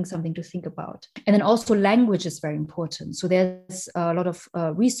is, I think, something to think about. And then also language is very important. So there's a lot of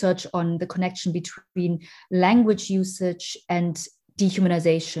research on the connection between language usage and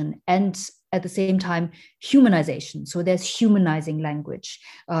dehumanization, and at the same time humanization. So there's humanizing language,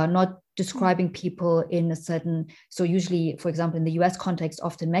 not describing people in a certain, so usually, for example, in the US context,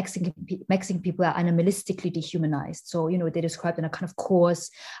 often Mexican people are animalistically dehumanized. So, they're described in a kind of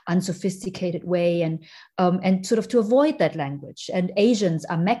coarse, unsophisticated way, and sort of to avoid that language. And Asians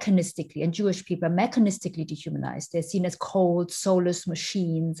are mechanistically, and Jewish people are mechanistically dehumanized. They're seen as cold, soulless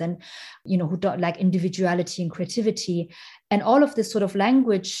machines, and, who don't like individuality and creativity. And all of this sort of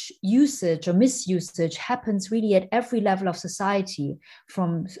language usage or misusage happens really at every level of society,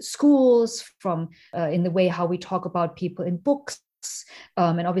 from schools, from in the way how we talk about people in books,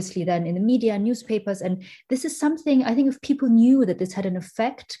 and obviously then in the media and newspapers. And this is something, I think, if people knew that this had an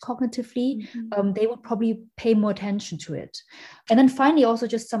effect cognitively, they would probably pay more attention to it. And then finally, also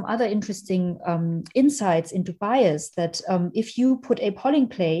just some other interesting insights into bias, that if you put a polling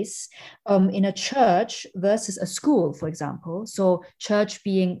place in a church versus a school, for example, so church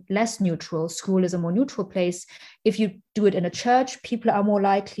being less neutral, school is a more neutral place. If you do it in a church, people are more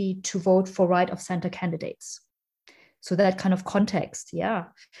likely to vote for right of center candidates. So that kind of context,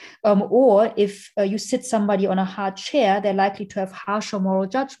 or if you sit somebody on a hard chair, they're likely to have harsher moral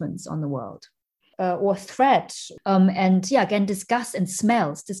judgments on the world. Or threat. Again, disgust and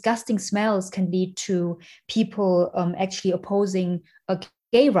smells. Disgusting smells can lead to people actually opposing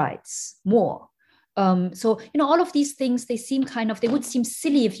gay rights more. So, all of these things, they would seem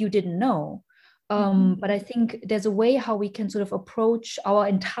silly if you didn't know. But I think there's a way how we can sort of approach our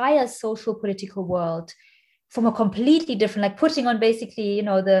entire social political world from a completely different, like putting on basically,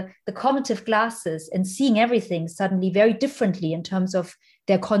 the cognitive glasses and seeing everything suddenly very differently in terms of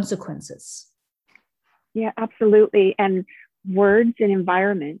their consequences. Yeah, absolutely. And words and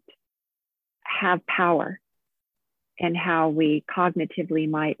environment have power in how we cognitively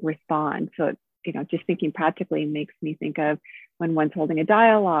might respond. So, just thinking practically makes me think of when one's holding a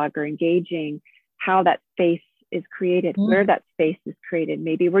dialogue or engaging, how that space is created, where that space is created.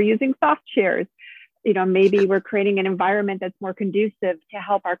 Maybe we're using soft chairs. Maybe we're creating an environment that's more conducive to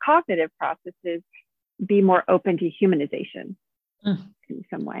help our cognitive processes be more open to humanization in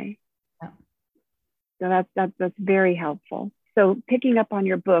some way. Yeah. So that's very helpful. So picking up on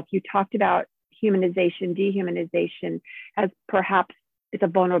your book, you talked about humanization, dehumanization as perhaps it's a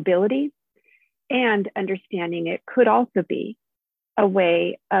vulnerability, and understanding it could also be a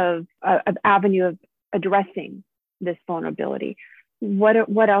way of avenue of addressing this vulnerability. What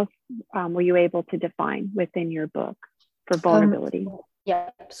else were you able to define within your book for vulnerability?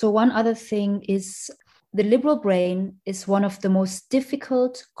 So one other thing is the liberal brain is one of the most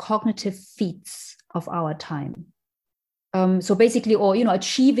difficult cognitive feats of our time. So basically,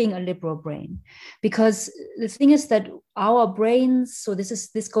 achieving a liberal brain, because the thing is that our brains, so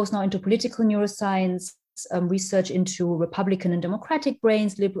this goes now into political neuroscience, research into Republican and Democratic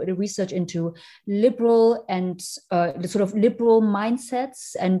brains, research into liberal and the sort of liberal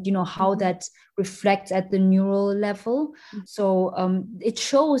mindsets, and how that reflects at the neural level. So it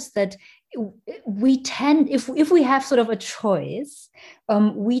shows that we tend, if we have sort of a choice,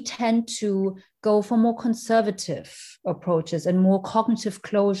 we tend to go for more conservative approaches and more cognitive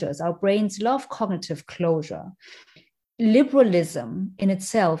closures. Our brains love cognitive closure. Liberalism in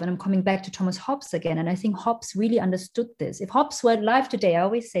itself, and I'm coming back to Thomas Hobbes again, and I think Hobbes really understood this. If Hobbes were alive today, I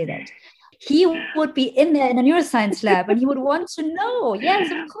always say that, he would be in there in a neuroscience lab and he would want to know,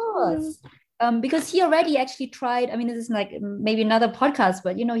 yes, of course. Because he already actually tried, this is like maybe another podcast,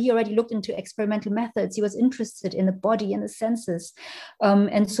 but he already looked into experimental methods. He was interested in the body and the senses.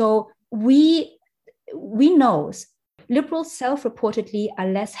 And so we know liberals self-reportedly are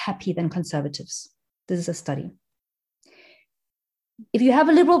less happy than conservatives. This is a study. If you have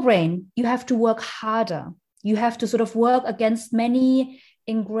a liberal brain, you have to work harder. You have to sort of work against many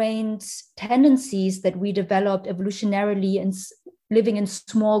ingrained tendencies that we developed evolutionarily in living in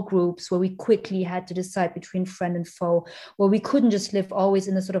small groups, where we quickly had to decide between friend and foe, where we couldn't just live always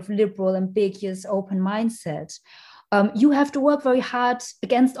in a sort of liberal, ambiguous, open mindset. You have to work very hard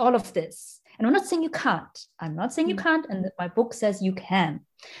against all of this. And I'm not saying you can't. I'm not saying you can't. And my book says you can.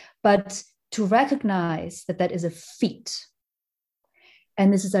 But to recognize that that is a feat.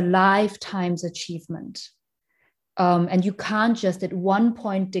 And this is a lifetime's achievement. And you can't just at one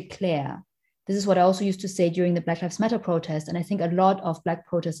point declare. This is what I also used to say during the Black Lives Matter protest. And I think a lot of Black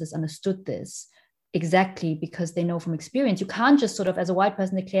protesters understood this exactly because they know from experience. You can't just sort of, as a white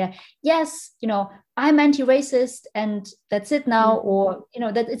person, declare, yes, I'm anti-racist and that's it now. Or,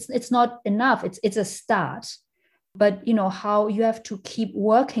 that it's not enough. It's a start. But, how you have to keep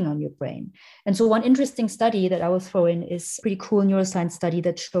working on your brain. And so one interesting study that I will throw in is a pretty cool neuroscience study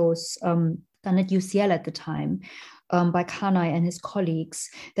that shows, done at UCL at the time, by Kanai and his colleagues,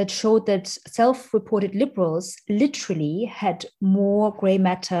 that showed that self-reported liberals literally had more gray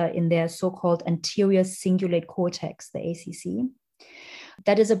matter in their so-called anterior cingulate cortex, the ACC.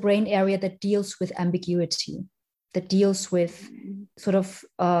 That is a brain area that deals with ambiguity, that deals with sort of,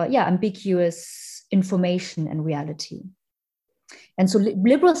 ambiguous information and reality. And so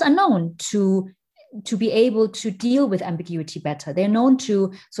liberals are known to be able to deal with ambiguity better. They're known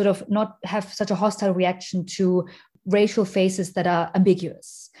to sort of not have such a hostile reaction to racial faces that are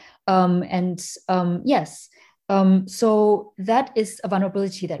ambiguous. So that is a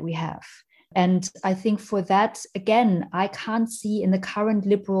vulnerability that we have. And I think for that, again, I can't see in the current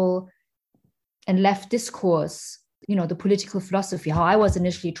liberal and left discourse, the political philosophy, how I was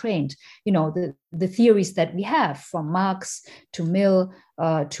initially trained, the theories that we have, from Marx to Mill,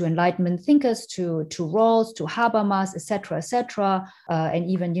 to Enlightenment thinkers, to Rawls, to Habermas, etc., and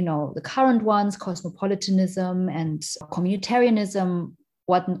even, the current ones, cosmopolitanism and communitarianism,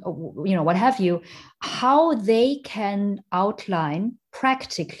 what have you, how they can outline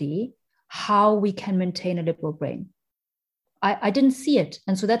practically how we can maintain a liberal brain. I didn't see it.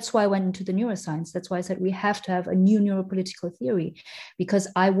 And so that's why I went into the neuroscience. That's why I said we have to have a new neuropolitical theory, because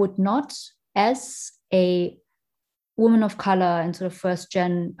I would not, as a woman of color and sort of first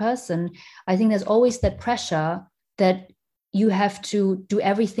gen person, I think there's always that pressure that you have to do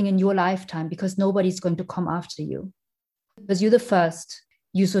everything in your lifetime because nobody's going to come after you. Because you're the first.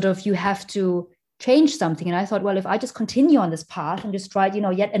 You have to change something. And I thought, well, if I just continue on this path and just write,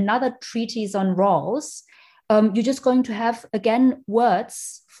 yet another treatise on Rawls, you're just going to have, again,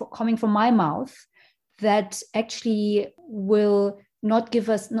 words coming from my mouth that actually will not give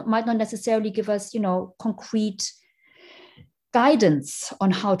us, might not necessarily give us, concrete guidance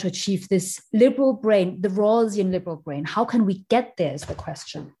on how to achieve this liberal brain, the Rawlsian liberal brain. How can we get there is the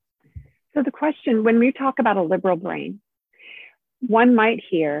question. So the question, when we talk about a liberal brain, one might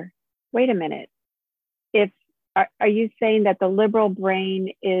hear, wait a minute, are you saying that the liberal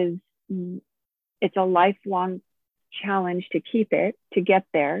brain it's a lifelong challenge to keep it, to get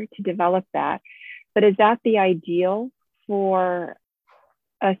there, to develop that? But is that the ideal for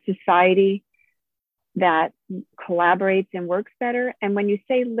a society that collaborates and works better? And when you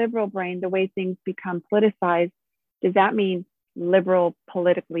say liberal brain, the way things become politicized, does that mean liberal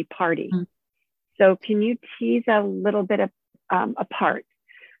politically party? Mm-hmm. So can you tease a little bit apart?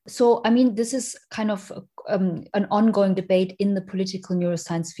 So, this is kind of an ongoing debate in the political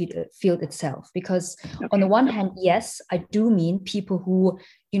neuroscience field itself, because on the one hand, yes, I do mean people who,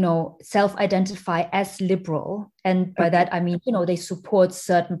 self-identify as liberal. And by that, I mean, they support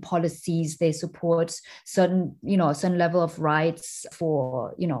certain policies, they support certain level of rights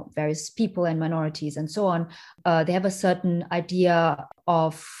for, various people and minorities and so on. They have a certain idea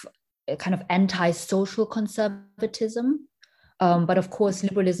of kind of anti-social conservatism. But of course,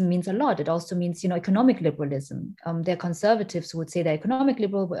 liberalism means a lot. It also means, economic liberalism. There are conservatives who would say they're economically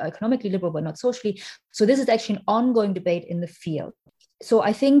liberal, but not socially. So this is actually an ongoing debate in the field. So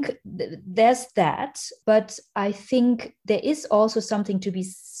I think there's that, but I think there is also something to be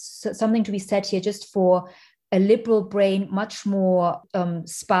said here just for a liberal brain much more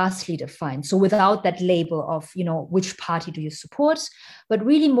sparsely defined. So without that label of, which party do you support, but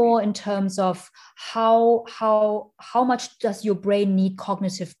really more in terms of how much does your brain need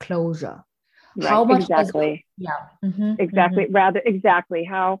cognitive closure? Right, how much exactly. Exactly. Rather, exactly.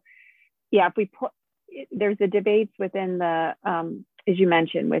 If we put, there's a debates within the, as you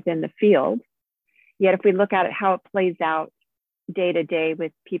mentioned, within the field, yet if we look at it, how it plays out day to day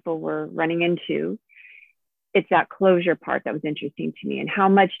with people we're running into, it's that closure part that was interesting to me. And how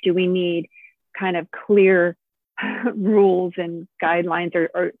much do we need kind of clear rules and guidelines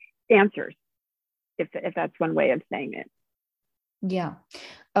or answers, if that's one way of saying it. Yeah.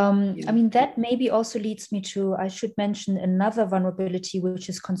 That maybe also leads me to, I should mention another vulnerability, which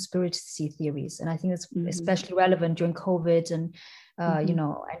is conspiracy theories. And I think it's especially relevant during COVID and,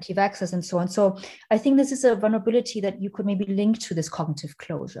 anti-vaxxers and so on. So I think this is a vulnerability that you could maybe link to this cognitive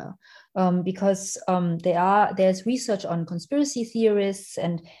closure, because there's research on conspiracy theorists,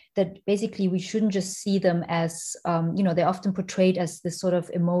 and that basically we shouldn't just see them as, they're often portrayed as this sort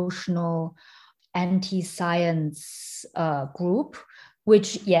of emotional anti-science group,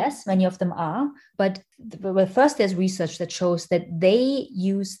 which, yes, many of them are. But first, there's research that shows that they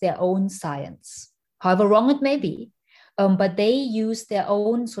use their own science, however wrong it may be, but they use their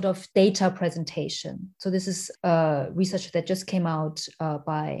own sort of data presentation. So this is research that just came out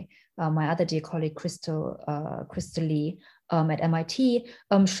by my other dear colleague, Crystal Lee at MIT,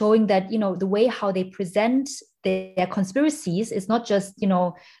 showing that, the way how they present their conspiracies is not just,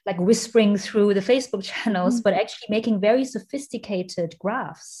 like whispering through the Facebook channels, but actually making very sophisticated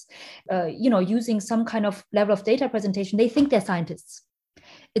graphs, using some kind of level of data presentation. They think they're scientists.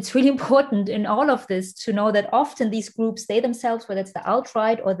 It's really important in all of this to know that often these groups, they themselves, whether it's the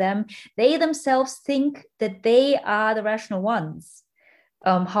alt-right or them, they themselves think that they are the rational ones.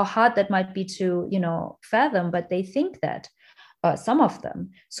 How hard that might be to, fathom, but they think that. Some of them.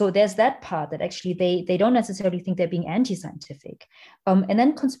 So there's that part that actually they don't necessarily think they're being anti-scientific. And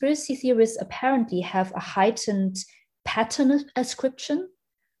then conspiracy theorists apparently have a heightened pattern ascription.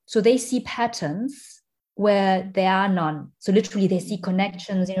 So they see patterns where there are none. So literally they see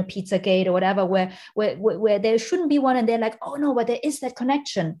connections, Pizzagate or whatever, where there shouldn't be one. And they're like, oh no, but there is that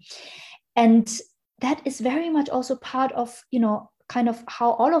connection. And that is very much also part of, kind of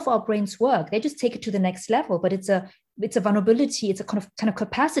how all of our brains work. They just take it to the next level, but it's a vulnerability, it's a kind of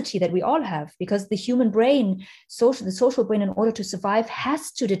capacity that we all have, because the human brain, the social brain, in order to survive,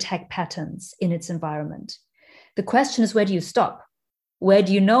 has to detect patterns in its environment. The question is, where do you stop? Where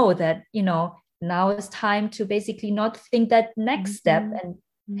do you know that, now is time to basically not think that next step?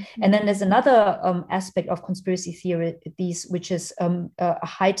 And then there's another aspect of conspiracy theories, which is a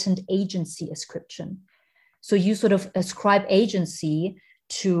heightened agency ascription. So you sort of ascribe agency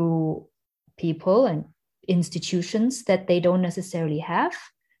to people and institutions that they don't necessarily have,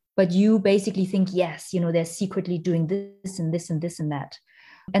 but you basically think, yes, they're secretly doing this and this and this and that.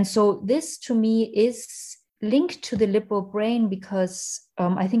 And so this, to me, is linked to the liberal brain because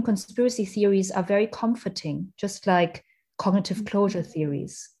I think conspiracy theories are very comforting, just like cognitive closure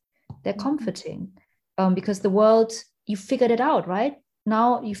theories. They're comforting because the world, you figured it out, right?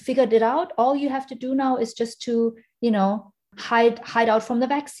 Now you figured it out. All you have to do now is just to, hide out from the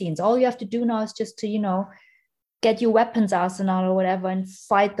vaccines. All you have to do now is just to, get your weapons arsenal or whatever and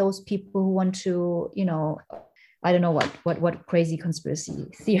fight those people who want to, I don't know what crazy conspiracy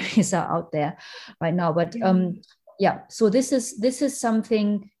theories are out there right now. But yeah, so this is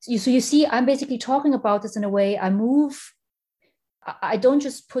something. So you see, I'm basically talking about this in a way. I don't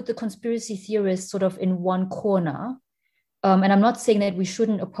just put the conspiracy theorists sort of in one corner. And I'm not saying that we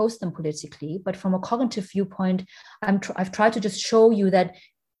shouldn't oppose them politically, but from a cognitive viewpoint, I've tried to just show you that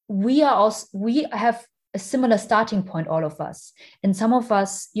we have a similar starting point, all of us. And some of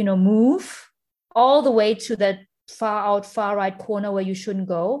us, move all the way to that far right corner where you shouldn't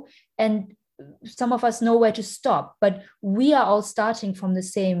go. And some of us know where to stop, but we are all starting from the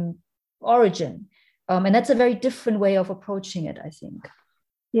same origin. And that's a very different way of approaching it, I think.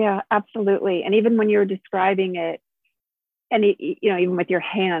 Yeah, absolutely. And even when you're describing it, and even with your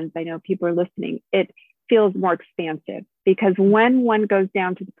hands, I know people are listening, it feels more expansive, because when one goes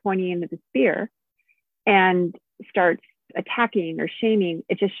down to the pointy end of the spear and starts attacking or shaming,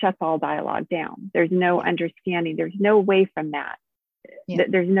 it just shuts all dialogue down. There's no understanding. There's no way from that. Yeah.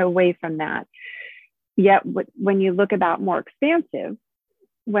 There's no way from that. Yet when you look about more expansive,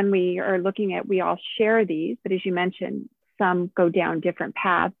 when we are looking at, we all share these, but as you mentioned, some go down different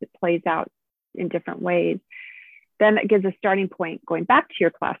paths. It plays out in different ways. Then it gives a starting point, going back to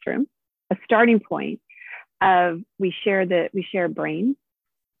your classroom, a starting point of we share brains.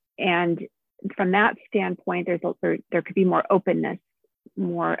 And from that standpoint, there could be more openness,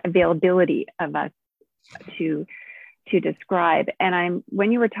 more availability of us to describe. And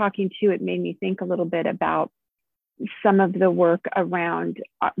when you were talking too, it made me think a little bit about some of the work around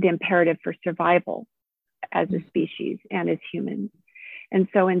the imperative for survival as a species and as humans. And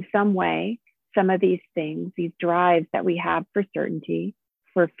so in some way, some of these things, these drives that we have for certainty,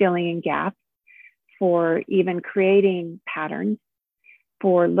 for filling in gaps, for even creating patterns,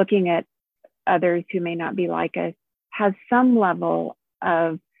 for looking at others who may not be like us, has some level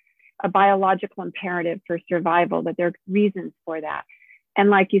of a biological imperative for survival, that there are reasons for that. And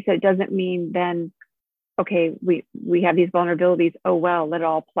like you said, it doesn't mean then, okay, we have these vulnerabilities, oh, well, let it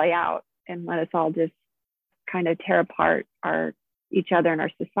all play out and let us all just kind of tear apart each other and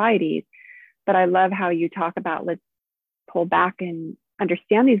our societies. But I love how you talk about, let's pull back and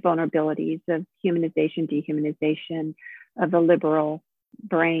understand these vulnerabilities of humanization, dehumanization, of the liberal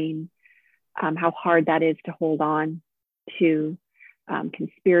brain, how hard that is to hold on to,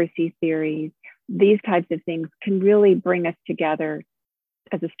 conspiracy theories. These types of things can really bring us together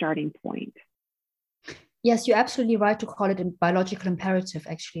as a starting point. Yes, you're absolutely right to call it a biological imperative,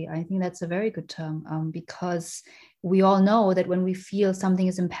 actually. I think that's a very good term, because we all know that when we feel something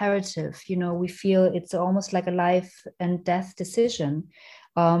is imperative, we feel it's almost like a life and death decision.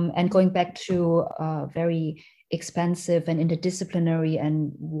 And going back to very expansive and interdisciplinary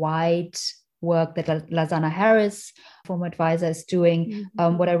and wide work that Lazana Harris, former advisor, is doing.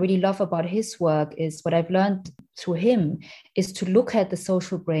 What I really love about his work is, what I've learned through him is to look at the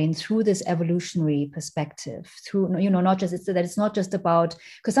social brain through this evolutionary perspective, through, not just, it's not just about,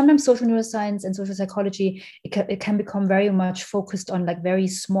 because sometimes social neuroscience and social psychology, it can become very much focused on like very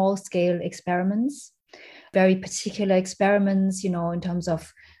small scale experiments, very particular experiments, in terms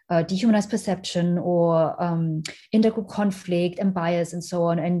of dehumanized perception or intergroup conflict and bias and so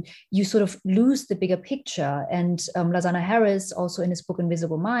on. And you sort of lose the bigger picture. And Lazana Harris, also in his book,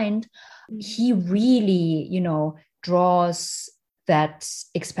 Invisible Mind, he really, draws that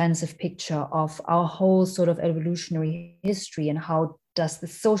expansive picture of our whole sort of evolutionary history and how does the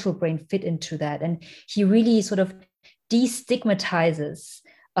social brain fit into that. And he really sort of destigmatizes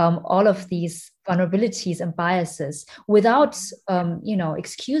all of these vulnerabilities and biases without,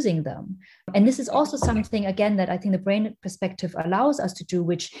 excusing them. And this is also something, again, that I think the brain perspective allows us to do,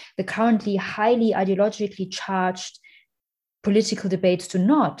 which the currently highly ideologically charged political debates do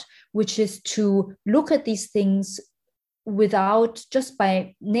not, which is to look at these things without, just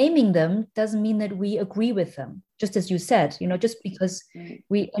by naming them doesn't mean that we agree with them. Just as you said, just because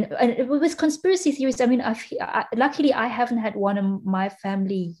we, and with conspiracy theories, I mean, luckily I haven't had one in my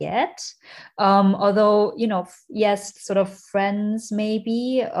family yet. Although, yes, sort of friends,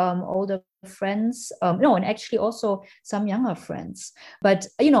 maybe older friends, and actually also some younger friends. But,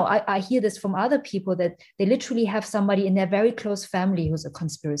 I hear this from other people that they literally have somebody in their very close family who's a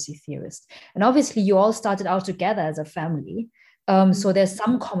conspiracy theorist. And obviously you all started out together as a family. So there's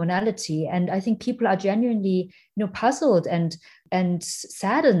some commonality, and I think people are genuinely, puzzled and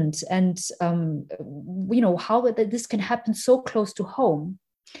saddened, and how this can happen so close to home.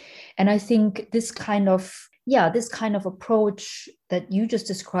 And I think this kind of approach that you just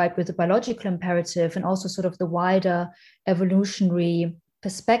described with the biological imperative and also sort of the wider evolutionary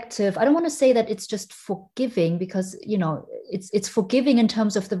perspective, I don't want to say that it's just forgiving, because it's forgiving in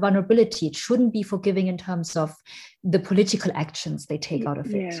terms of the vulnerability. It shouldn't be forgiving in terms of the political actions they take out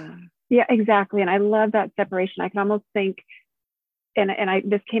of it. Yeah, exactly. And I love that separation. I can almost think,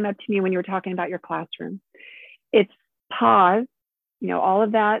 this came up to me when you were talking about your classroom. It's pause, all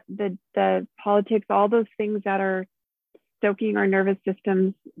of that, the politics, all those things that are stoking our nervous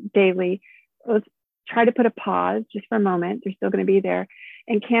systems daily. Let's try to put a pause just for a moment. They're still going to be there.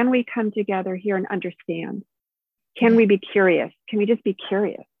 And can we come together here and understand? Can we be curious? Can we just be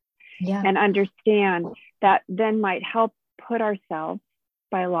curious? And understand that then might help put ourselves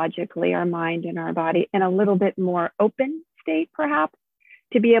biologically, our mind and our body, in a little bit more open state, perhaps,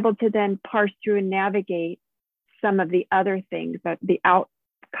 to be able to then parse through and navigate some of the other things, that the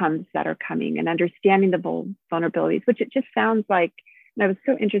outcomes that are coming, and understanding the vulnerabilities, which it just sounds like. And it was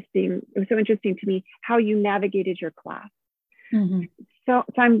so interesting to me how you navigated your class. Mm-hmm. So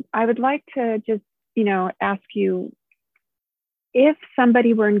I would like to just, ask you, if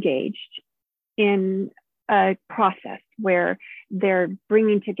somebody were engaged in a process where they're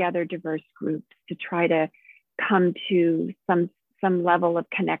bringing together diverse groups to try to come to some level of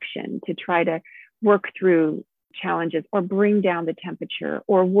connection, to try to work through challenges or bring down the temperature,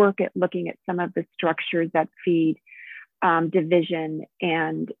 or work at looking at some of the structures that feed division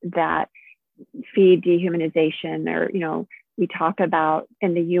and that feed dehumanization, or, we talk about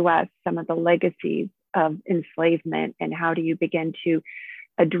in the US some of the legacies of enslavement, and how do you begin to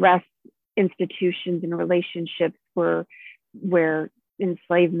address institutions and relationships where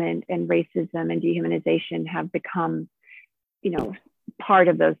enslavement and racism and dehumanization have become, part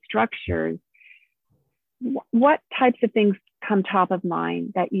of those structures. What types of things come top of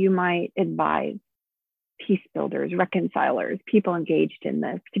mind that you might advise peace builders, reconcilers, people engaged in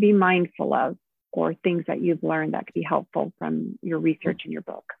this to be mindful of, or things that you've learned that could be helpful from your research in your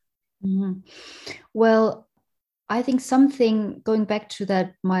book? Mm-hmm. Well, I think something, going back to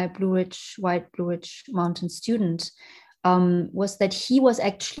that, my White Blue Ridge Mountain student, was that he was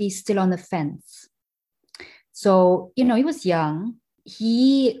actually still on the fence. So, he was young.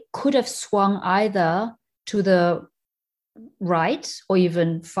 He could have swung either to the right or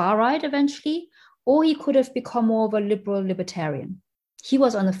even far right eventually, or he could have become more of a liberal libertarian. He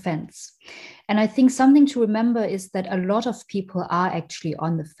was on the fence. And I think something to remember is that a lot of people are actually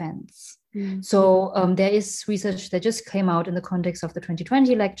on the fence. Mm-hmm. So there is research that just came out in the context of the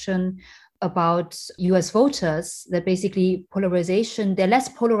 2020 election about US voters, that basically polarization, they're less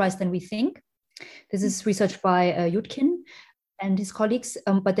polarized than we think. This is research by Yudkin and his colleagues,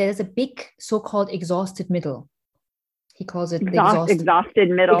 but there's a big so-called exhausted middle. He calls it exhausted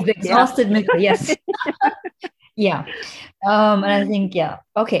middle. Exhausted middle, yes. Yeah. And I think,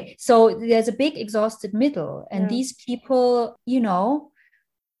 okay. So there's a big exhausted middle. And these people,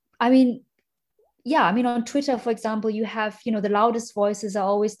 on Twitter, for example, you have, the loudest voices are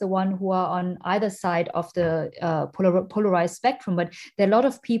always the one who are on either side of the polarized spectrum. But there are a lot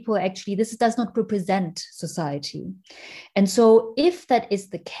of people, actually, this does not represent society. And so if that is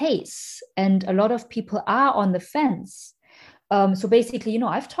the case, and a lot of people are on the fence, so basically,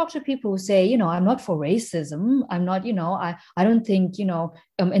 I've talked to people who say, I'm not for racism. I'm not, I don't think,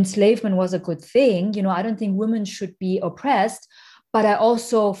 enslavement was a good thing. I don't think women should be oppressed, but I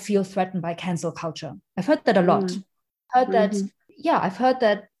also feel threatened by cancel culture. I've heard that a lot. I've heard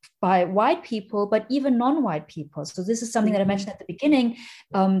that by white people, but even non-white people. So this is something that I mentioned at the beginning.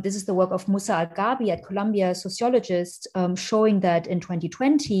 This is the work of Musa Al-Ghabi at Columbia, a sociologist, showing that in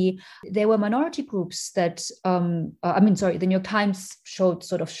 2020, there were minority groups that, the New York Times showed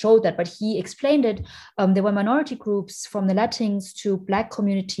that, but he explained it. There were minority groups from the Latins to Black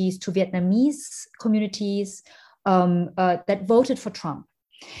communities to Vietnamese communities that voted for Trump.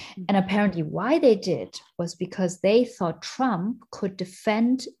 And apparently why they did was because they thought Trump could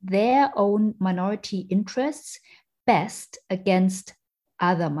defend their own minority interests best against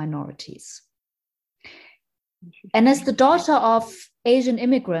other minorities. And as the daughter of Asian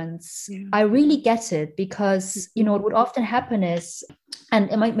immigrants, I really get it, because, what would often happen is, and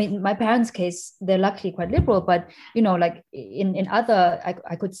in my parents' case, they're luckily quite liberal, but, like in other,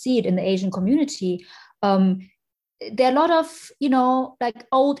 I could see it in the Asian community, there are a lot of, like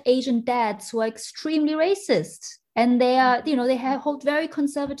old Asian dads who are extremely racist. And they are, they hold very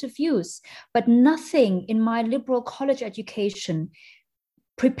conservative views, but nothing in my liberal college education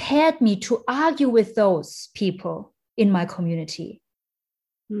prepared me to argue with those people in my community.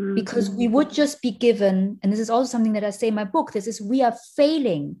 Because we would just be given, and this is also something that I say in my book, we are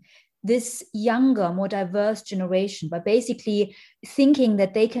failing this younger, more diverse generation by basically thinking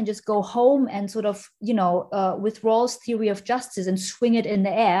that they can just go home and sort of, with Rawls' theory of justice and swing it in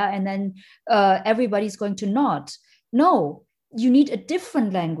the air, and then everybody's going to nod. No, you need a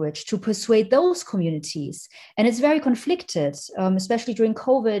different language to persuade those communities. And it's very conflicted, especially during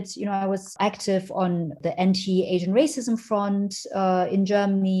COVID. I was active on the anti-Asian racism front in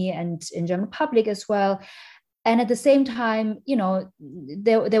Germany and in German public as well. And at the same time,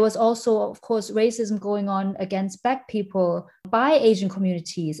 there was also, of course, racism going on against Black people by Asian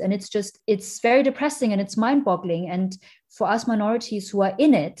communities. And it's very depressing and it's mind-boggling. And for us minorities who are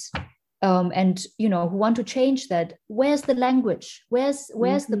in it, and who want to change that, where's the language? Where's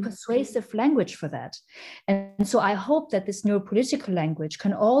the persuasive language for that? And so I hope that this neuropolitical language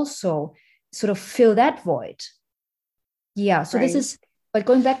can also sort of fill that void. Yeah. So This is, but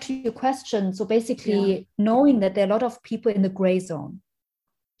going back to your question, so basically knowing that there are a lot of people in the gray zone,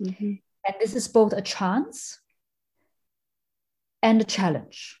 and this is both a chance and a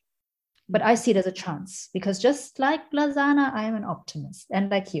challenge. But I see it as a chance, because just like Lazana, I am an optimist, and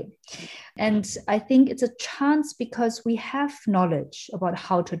like you. And I think it's a chance because we have knowledge about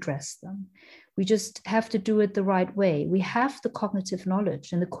how to address them. We just have to do it the right way. We have the cognitive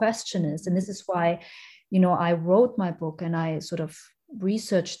knowledge. And the question is, and this is why, I wrote my book and I sort of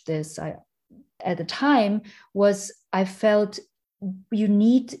researched this. At the time I felt you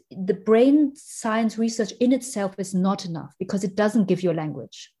need the brain science research in itself is not enough, because it doesn't give you a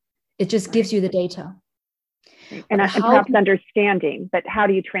language. It just gives you the data. And perhaps understanding, but how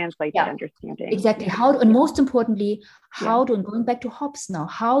do you translate that understanding? Exactly. And most importantly, and going back to Hobbes now,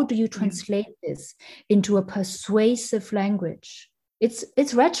 how do you translate this into a persuasive language?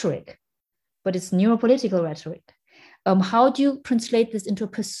 It's rhetoric, but it's neuropolitical rhetoric. How do you translate this into a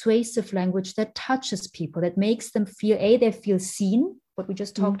persuasive language that touches people, that makes them feel, they feel seen, what we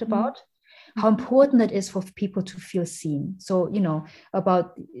just talked about, how important it is for people to feel seen. So,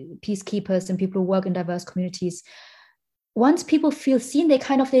 about peacekeepers and people who work in diverse communities. Once people feel seen, they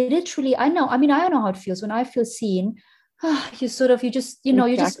literally, I know how it feels when I feel seen. You just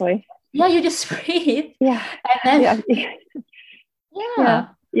breathe. Yeah. And then,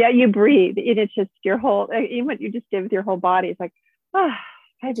 you breathe. And it's just your whole, even what you just did with your whole body. It's like,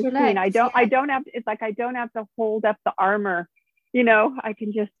 I just seen. I don't have, it's like, I don't have to hold up the armor. I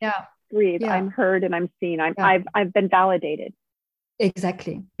can just breathe. I'm heard and I'm seen. I've been validated.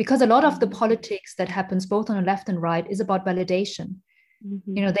 Exactly. Because a lot of the politics that happens both on the left and right is about validation.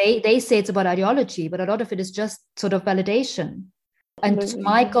 They say it's about ideology, but a lot of it is just sort of validation. And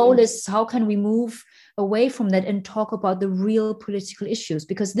my goal is, how can we move away from that and talk about the real political issues?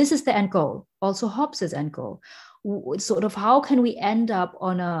 Because this is the end goal, also Hobbes' end goal. Sort of, how can we end up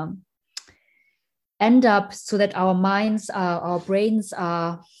so that our brains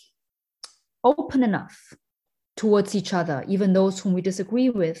are open enough towards each other, even those whom we disagree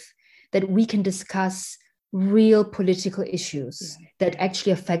with, that we can discuss real political issues that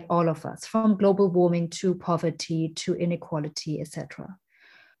actually affect all of us, from global warming to poverty to inequality, etc.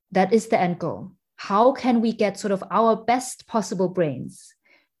 That is the end goal. How can we get sort of our best possible brains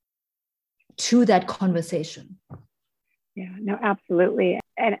to that conversation? Yeah, no, absolutely.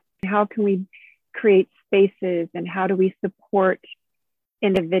 And how can we create spaces, and how do we support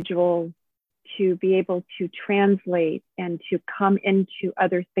individuals to be able to translate and to come into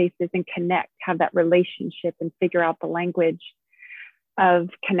other spaces and connect, have that relationship, and figure out the language of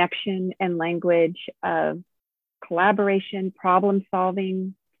connection and language of collaboration, problem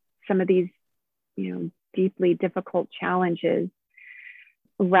solving, some of these, deeply difficult challenges,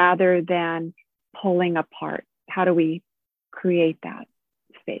 rather than pulling apart. How do we create that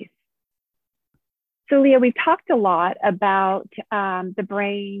space? So Leah, we've talked a lot about the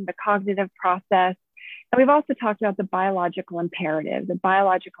brain, the cognitive process, and we've also talked about the biological imperative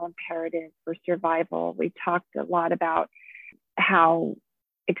for survival. We've talked a lot about how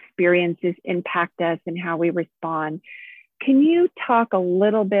experiences impact us and how we respond. Can you talk a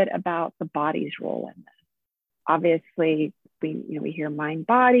little bit about the body's role in this? Obviously, we hear mind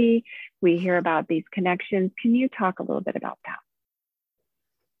body, we hear about these connections. Can you talk a little bit about that?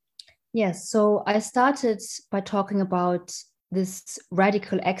 Yes, so I started by talking about this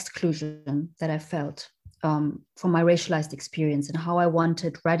radical exclusion that I felt from my racialized experience, and how I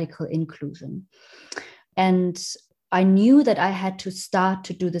wanted radical inclusion. And I knew that I had to start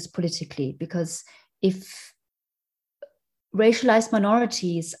to do this politically, because if racialized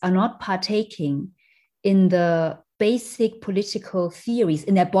minorities are not partaking in the basic political theories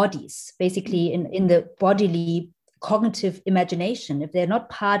in their bodies, basically in the bodily cognitive imagination, if they're not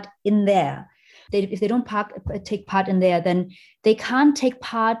part in there, if they don't take part in there, then they can't take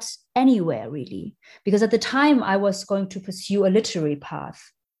part anywhere really. Because at the time I was going to pursue a literary path.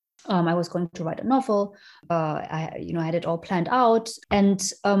 I was going to write a novel. I had it all planned out. And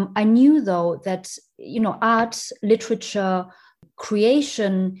I knew though that, art, literature,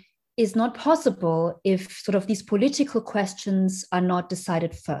 creation is not possible if sort of these political questions are not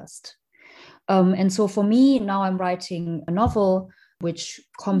decided first. And so for me, now I'm writing a novel which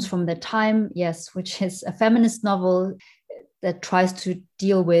comes from the time, yes, which is a feminist novel that tries to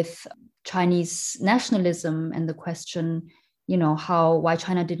deal with Chinese nationalism and the question, why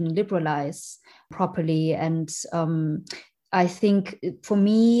China didn't liberalize properly. And I think for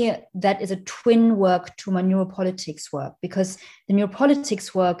me, that is a twin work to my neuropolitics work, because the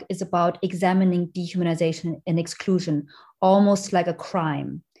neuropolitics work is about examining dehumanization and exclusion, almost like a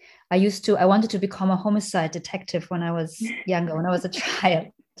crime. I wanted to become a homicide detective when I was younger, when I was a child.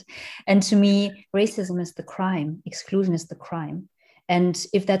 And to me, racism is the crime, exclusion is the crime. And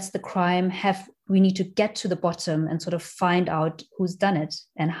if that's the crime, we need to get to the bottom and sort of find out who's done it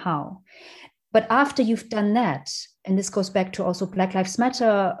and how. But after you've done that, and this goes back to also Black Lives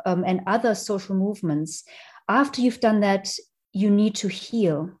Matter and other social movements, after you've done that, you need to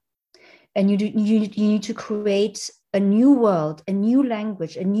heal. And you need to create a new world, a new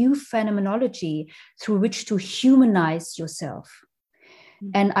language, a new phenomenology through which to humanize yourself.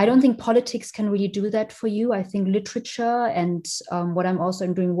 And I don't think politics can really do that for you. I think literature and what I'm also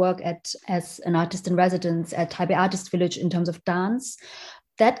doing work as an artist in residence at Taipei Artist Village in terms of dance,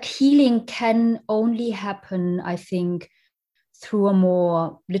 that healing can only happen, I think, through a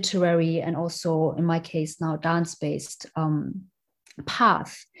more literary and also, in my case now, dance-based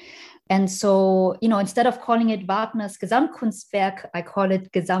path. And so, instead of calling it Wagner's Gesamtkunstwerk, I call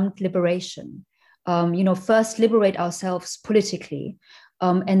it Gesamtliberation. First liberate ourselves politically,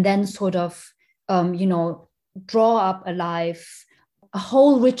 and then sort of, draw up a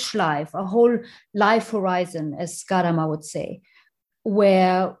whole rich life, a whole life horizon, as Gadamer would say,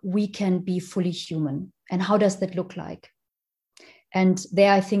 where we can be fully human. And how does that look like? And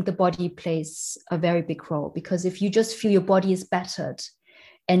there, I think the body plays a very big role, because if you just feel your body is battered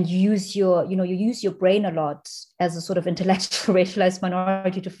and you use your brain a lot as a sort of intellectual racialized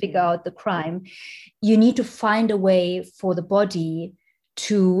minority to figure out the crime, you need to find a way for the body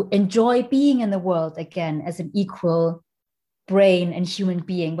to enjoy being in the world again as an equal brain and human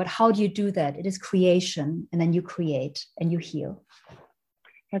being. But how do you do that? It is creation, and then you create and you heal.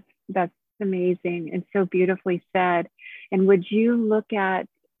 That's amazing and so beautifully said. And would you look at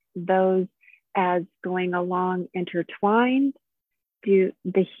those as going along intertwined? Do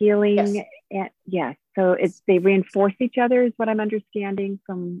the healing? Yes. So they reinforce each other, is what I'm understanding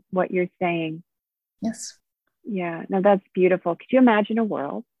from what you're saying. Yes. Yeah. No, that's beautiful. Could you imagine a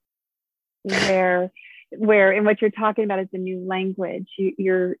world where and what you're talking about is a new language?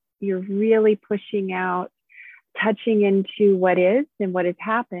 You're really pushing out, touching into what is and what has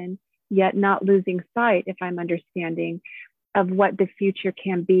happened, yet not losing sight, if I'm understanding, of what the future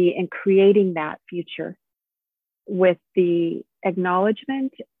can be, and creating that future with the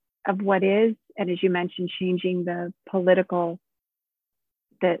acknowledgement of what is, and as you mentioned, changing the political,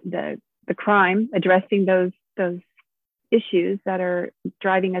 the crime, addressing those issues that are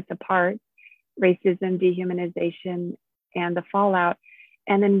driving us apart, racism, dehumanization, and the fallout,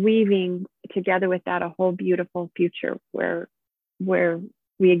 and then weaving together with that a whole beautiful future where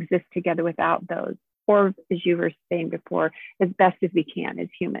we exist together without those, or as you were saying before, as best as we can as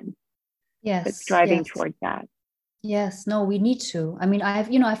humans. Yes, but striving towards that. Yes, no, we need to. I mean,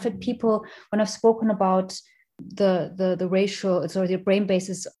 I've had people, when I've spoken about the racial, the brain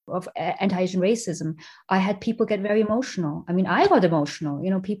basis of anti-Asian racism, I had people get very emotional. I mean, I got emotional.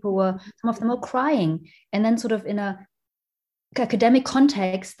 Some of them were crying, and then sort of in a academic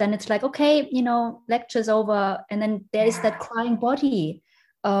context, then it's like, okay, lecture's over, and then there is that crying body.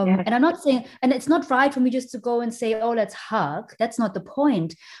 Yes. And I'm not saying, and it's not right for me just to go and say, oh, let's hug. That's not the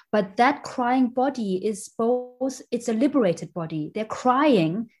point. But that crying body is both, it's a liberated body. They're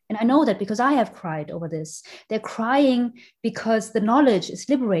crying. And I know that because I have cried over this. They're crying because the knowledge is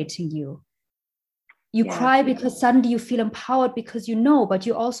liberating you. You cry because suddenly you feel empowered because but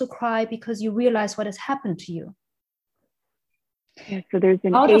you also cry because you realize what has happened to you. Yeah, so there's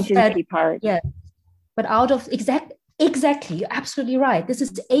an agency part. Yeah. But out of Exactly. You're absolutely right. This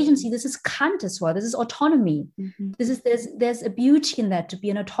is agency. This is Kant as well. This is autonomy. Mm-hmm. There's a beauty in that, to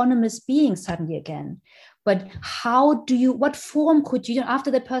be an autonomous being suddenly again. But what form could you,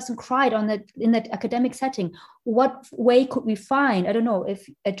 after that person cried in that academic setting, what way could we find? I don't know if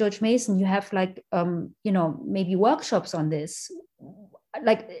at George Mason you have maybe workshops on this.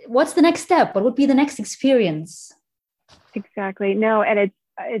 Like, what's the next step? What would be the next experience? Exactly. No, and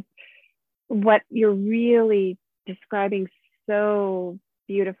it's what you're really describing so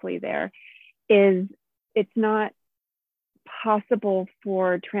beautifully there is it's not possible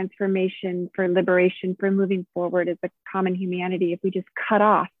for transformation, for liberation, for moving forward as a common humanity if we just cut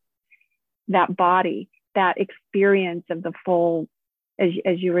off that body, that experience of the full, as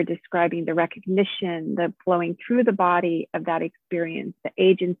you were describing, the recognition, the flowing through the body of that experience, the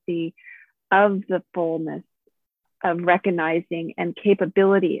agency of the fullness of recognizing and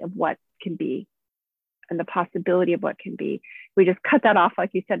capability of what can be and the possibility of what can be. We just cut that off, like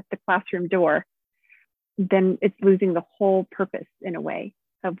you said, at the classroom door, then it's losing the whole purpose in a way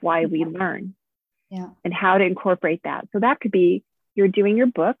of why we learn and how to incorporate that. So that could be, you're doing your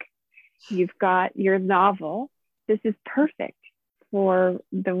book, you've got your novel. This is perfect for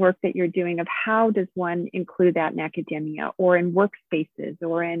the work that you're doing of how does one include that in academia or in workspaces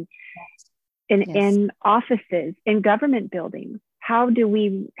or in offices, in government buildings. How do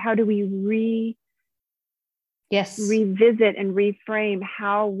we revisit and reframe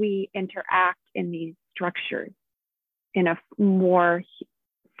how we interact in these structures in a more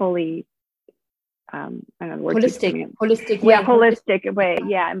fully holistic way,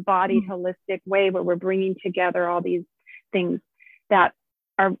 embodied holistic way, where we're bringing together all these things that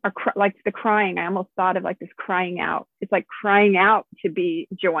are like the crying. I almost thought of like this crying out. It's like crying out to be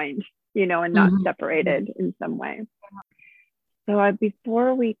joined, and not separated in some way. So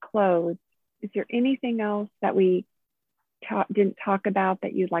before we close, is there anything else that we didn't talk about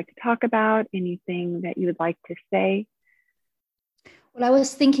that you'd like to talk about? Anything that you would like to say? Well, I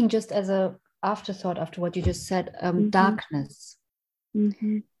was thinking, just as a afterthought after what you just said, darkness.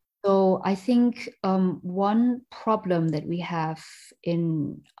 Mm-hmm. So I think one problem that we have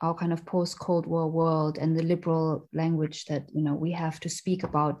in our kind of post-Cold War world and the liberal language that we have to speak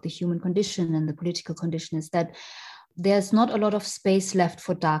about the human condition and the political condition is that there's not a lot of space left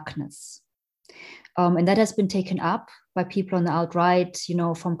for darkness. And that has been taken up by people on the alt-right,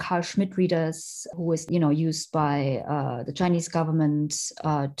 from Carl Schmitt readers, who was, used by the Chinese government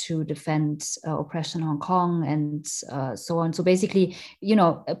to defend oppression in Hong Kong and so on. So basically,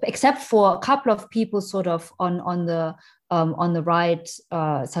 except for a couple of people sort of on the right,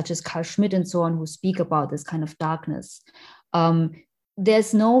 such as Carl Schmitt and so on, who speak about this kind of darkness,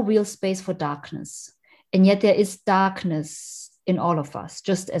 there's no real space for darkness. And yet there is darkness in all of us,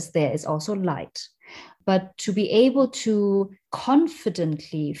 just as there is also light. But to be able to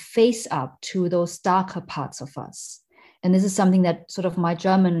confidently face up to those darker parts of us, and this is something that sort of my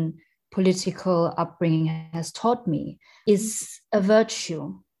German political upbringing has taught me, is a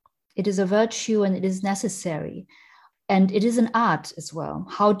virtue. It is a virtue and it is necessary. And it is an art as well.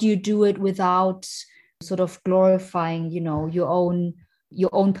 How do you do it without sort of glorifying, your own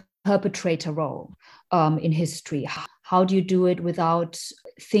perpetrator role in history? How do you do it without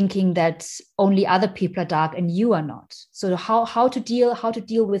thinking that only other people are dark and you are not? So how to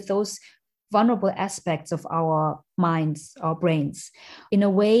deal with those vulnerable aspects of our minds, our brains, in a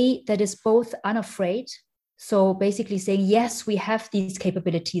way that is both unafraid. So basically saying, yes, we have these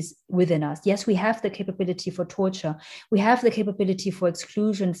capabilities within us. Yes, we have the capability for torture. We have the capability for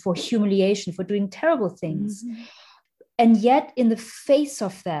exclusion, for humiliation, for doing terrible things. Mm-hmm. And yet in the face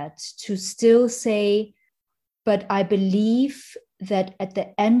of that, to still say, but I believe that at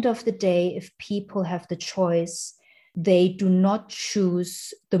the end of the day, if people have the choice, they do not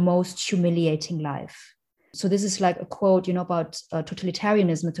choose the most humiliating life. So this is like a quote, about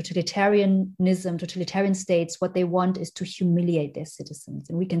totalitarianism. Totalitarian states, what they want is to humiliate their citizens.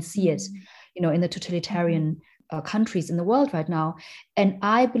 And we can see it, in the totalitarian countries in the world right now. And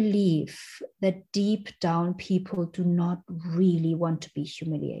I believe that deep down, people do not really want to be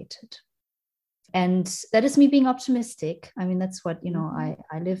humiliated. And that is me being optimistic. I mean, that's what, I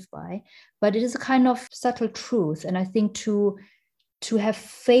live by. But it is a kind of subtle truth. And I think to have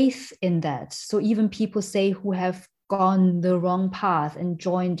faith in that. So even people say who have gone the wrong path and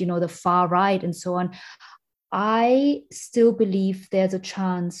joined, the far right and so on, I still believe there's a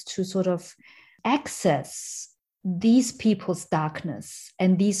chance to sort of access these people's darkness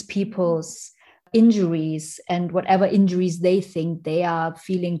and these people's injuries and whatever injuries they think they are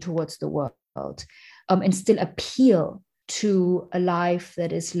feeling towards the world. And still appeal to a life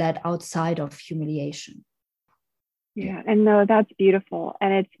that is led outside of humiliation. Yeah. And no, that's beautiful.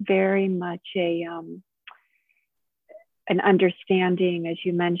 And it's very much an understanding, as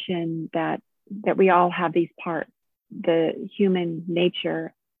you mentioned, that we all have these parts, the human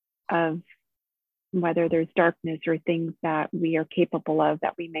nature of whether there's darkness or things that we are capable of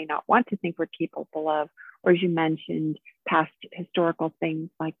that we may not want to think we're capable of, or as you mentioned, past historical things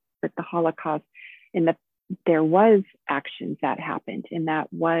like with the Holocaust, there was actions that happened, and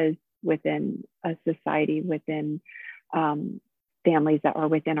that was within a society, within families that are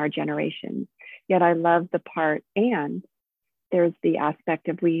within our generations. Yet I love the part, and there's the aspect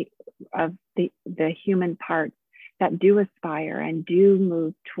of the human parts that do aspire and do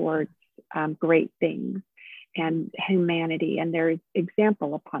move towards great things and humanity. And there's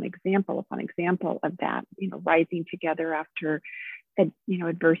example upon example upon example of that, rising together after,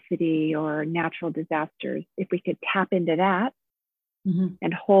 adversity or natural disasters. If we could tap into that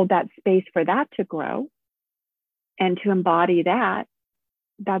and hold that space for that to grow and to embody that,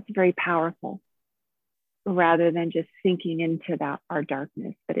 that's very powerful, rather than just sinking into our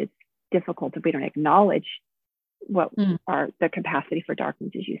darkness. But it's difficult if we don't acknowledge what are the capacity for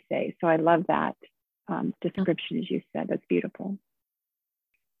darkness, as you say. So I love that description, as you said. That's beautiful.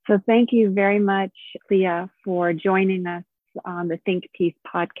 So thank you very much, Leah, for joining us on the Think Peace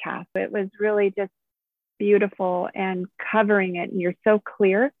podcast. It was really just beautiful and covering it. And you're so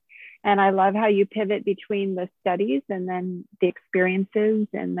clear. And I love how you pivot between the studies and then the experiences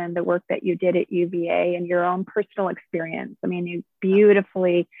and then the work that you did at UVA and your own personal experience. I mean, you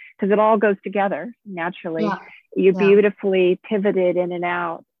beautifully, because it all goes together naturally. Yeah. You beautifully pivoted in and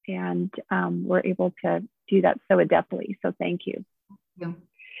out, and were able to do that so adeptly. So thank you. Yeah.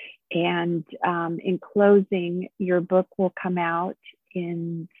 And in closing, your book will come out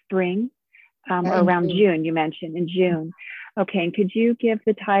in spring, or around June, you mentioned in June. Okay, and could you give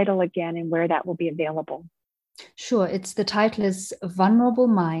the title again and where that will be available? Sure. The title is Vulnerable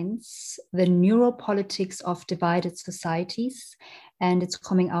Minds, the Neuropolitics of Divided Societies, and it's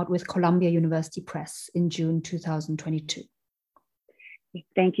coming out with Columbia University Press in June 2022.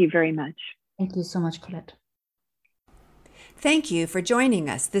 Thank you very much. Thank you so much, Colette. Thank you for joining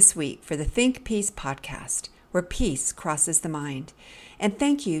us this week for the Think Peace podcast, where peace crosses the mind. And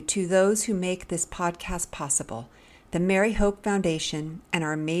thank you to those who make this podcast possible, the Mary Hoke Foundation, and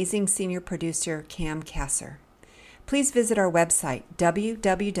our amazing senior producer, Cam Kasser. Please visit our website,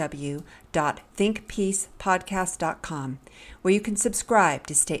 www.thinkpeacepodcast.com, where you can subscribe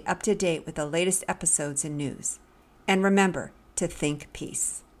to stay up to date with the latest episodes and news. And remember to think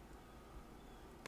peace.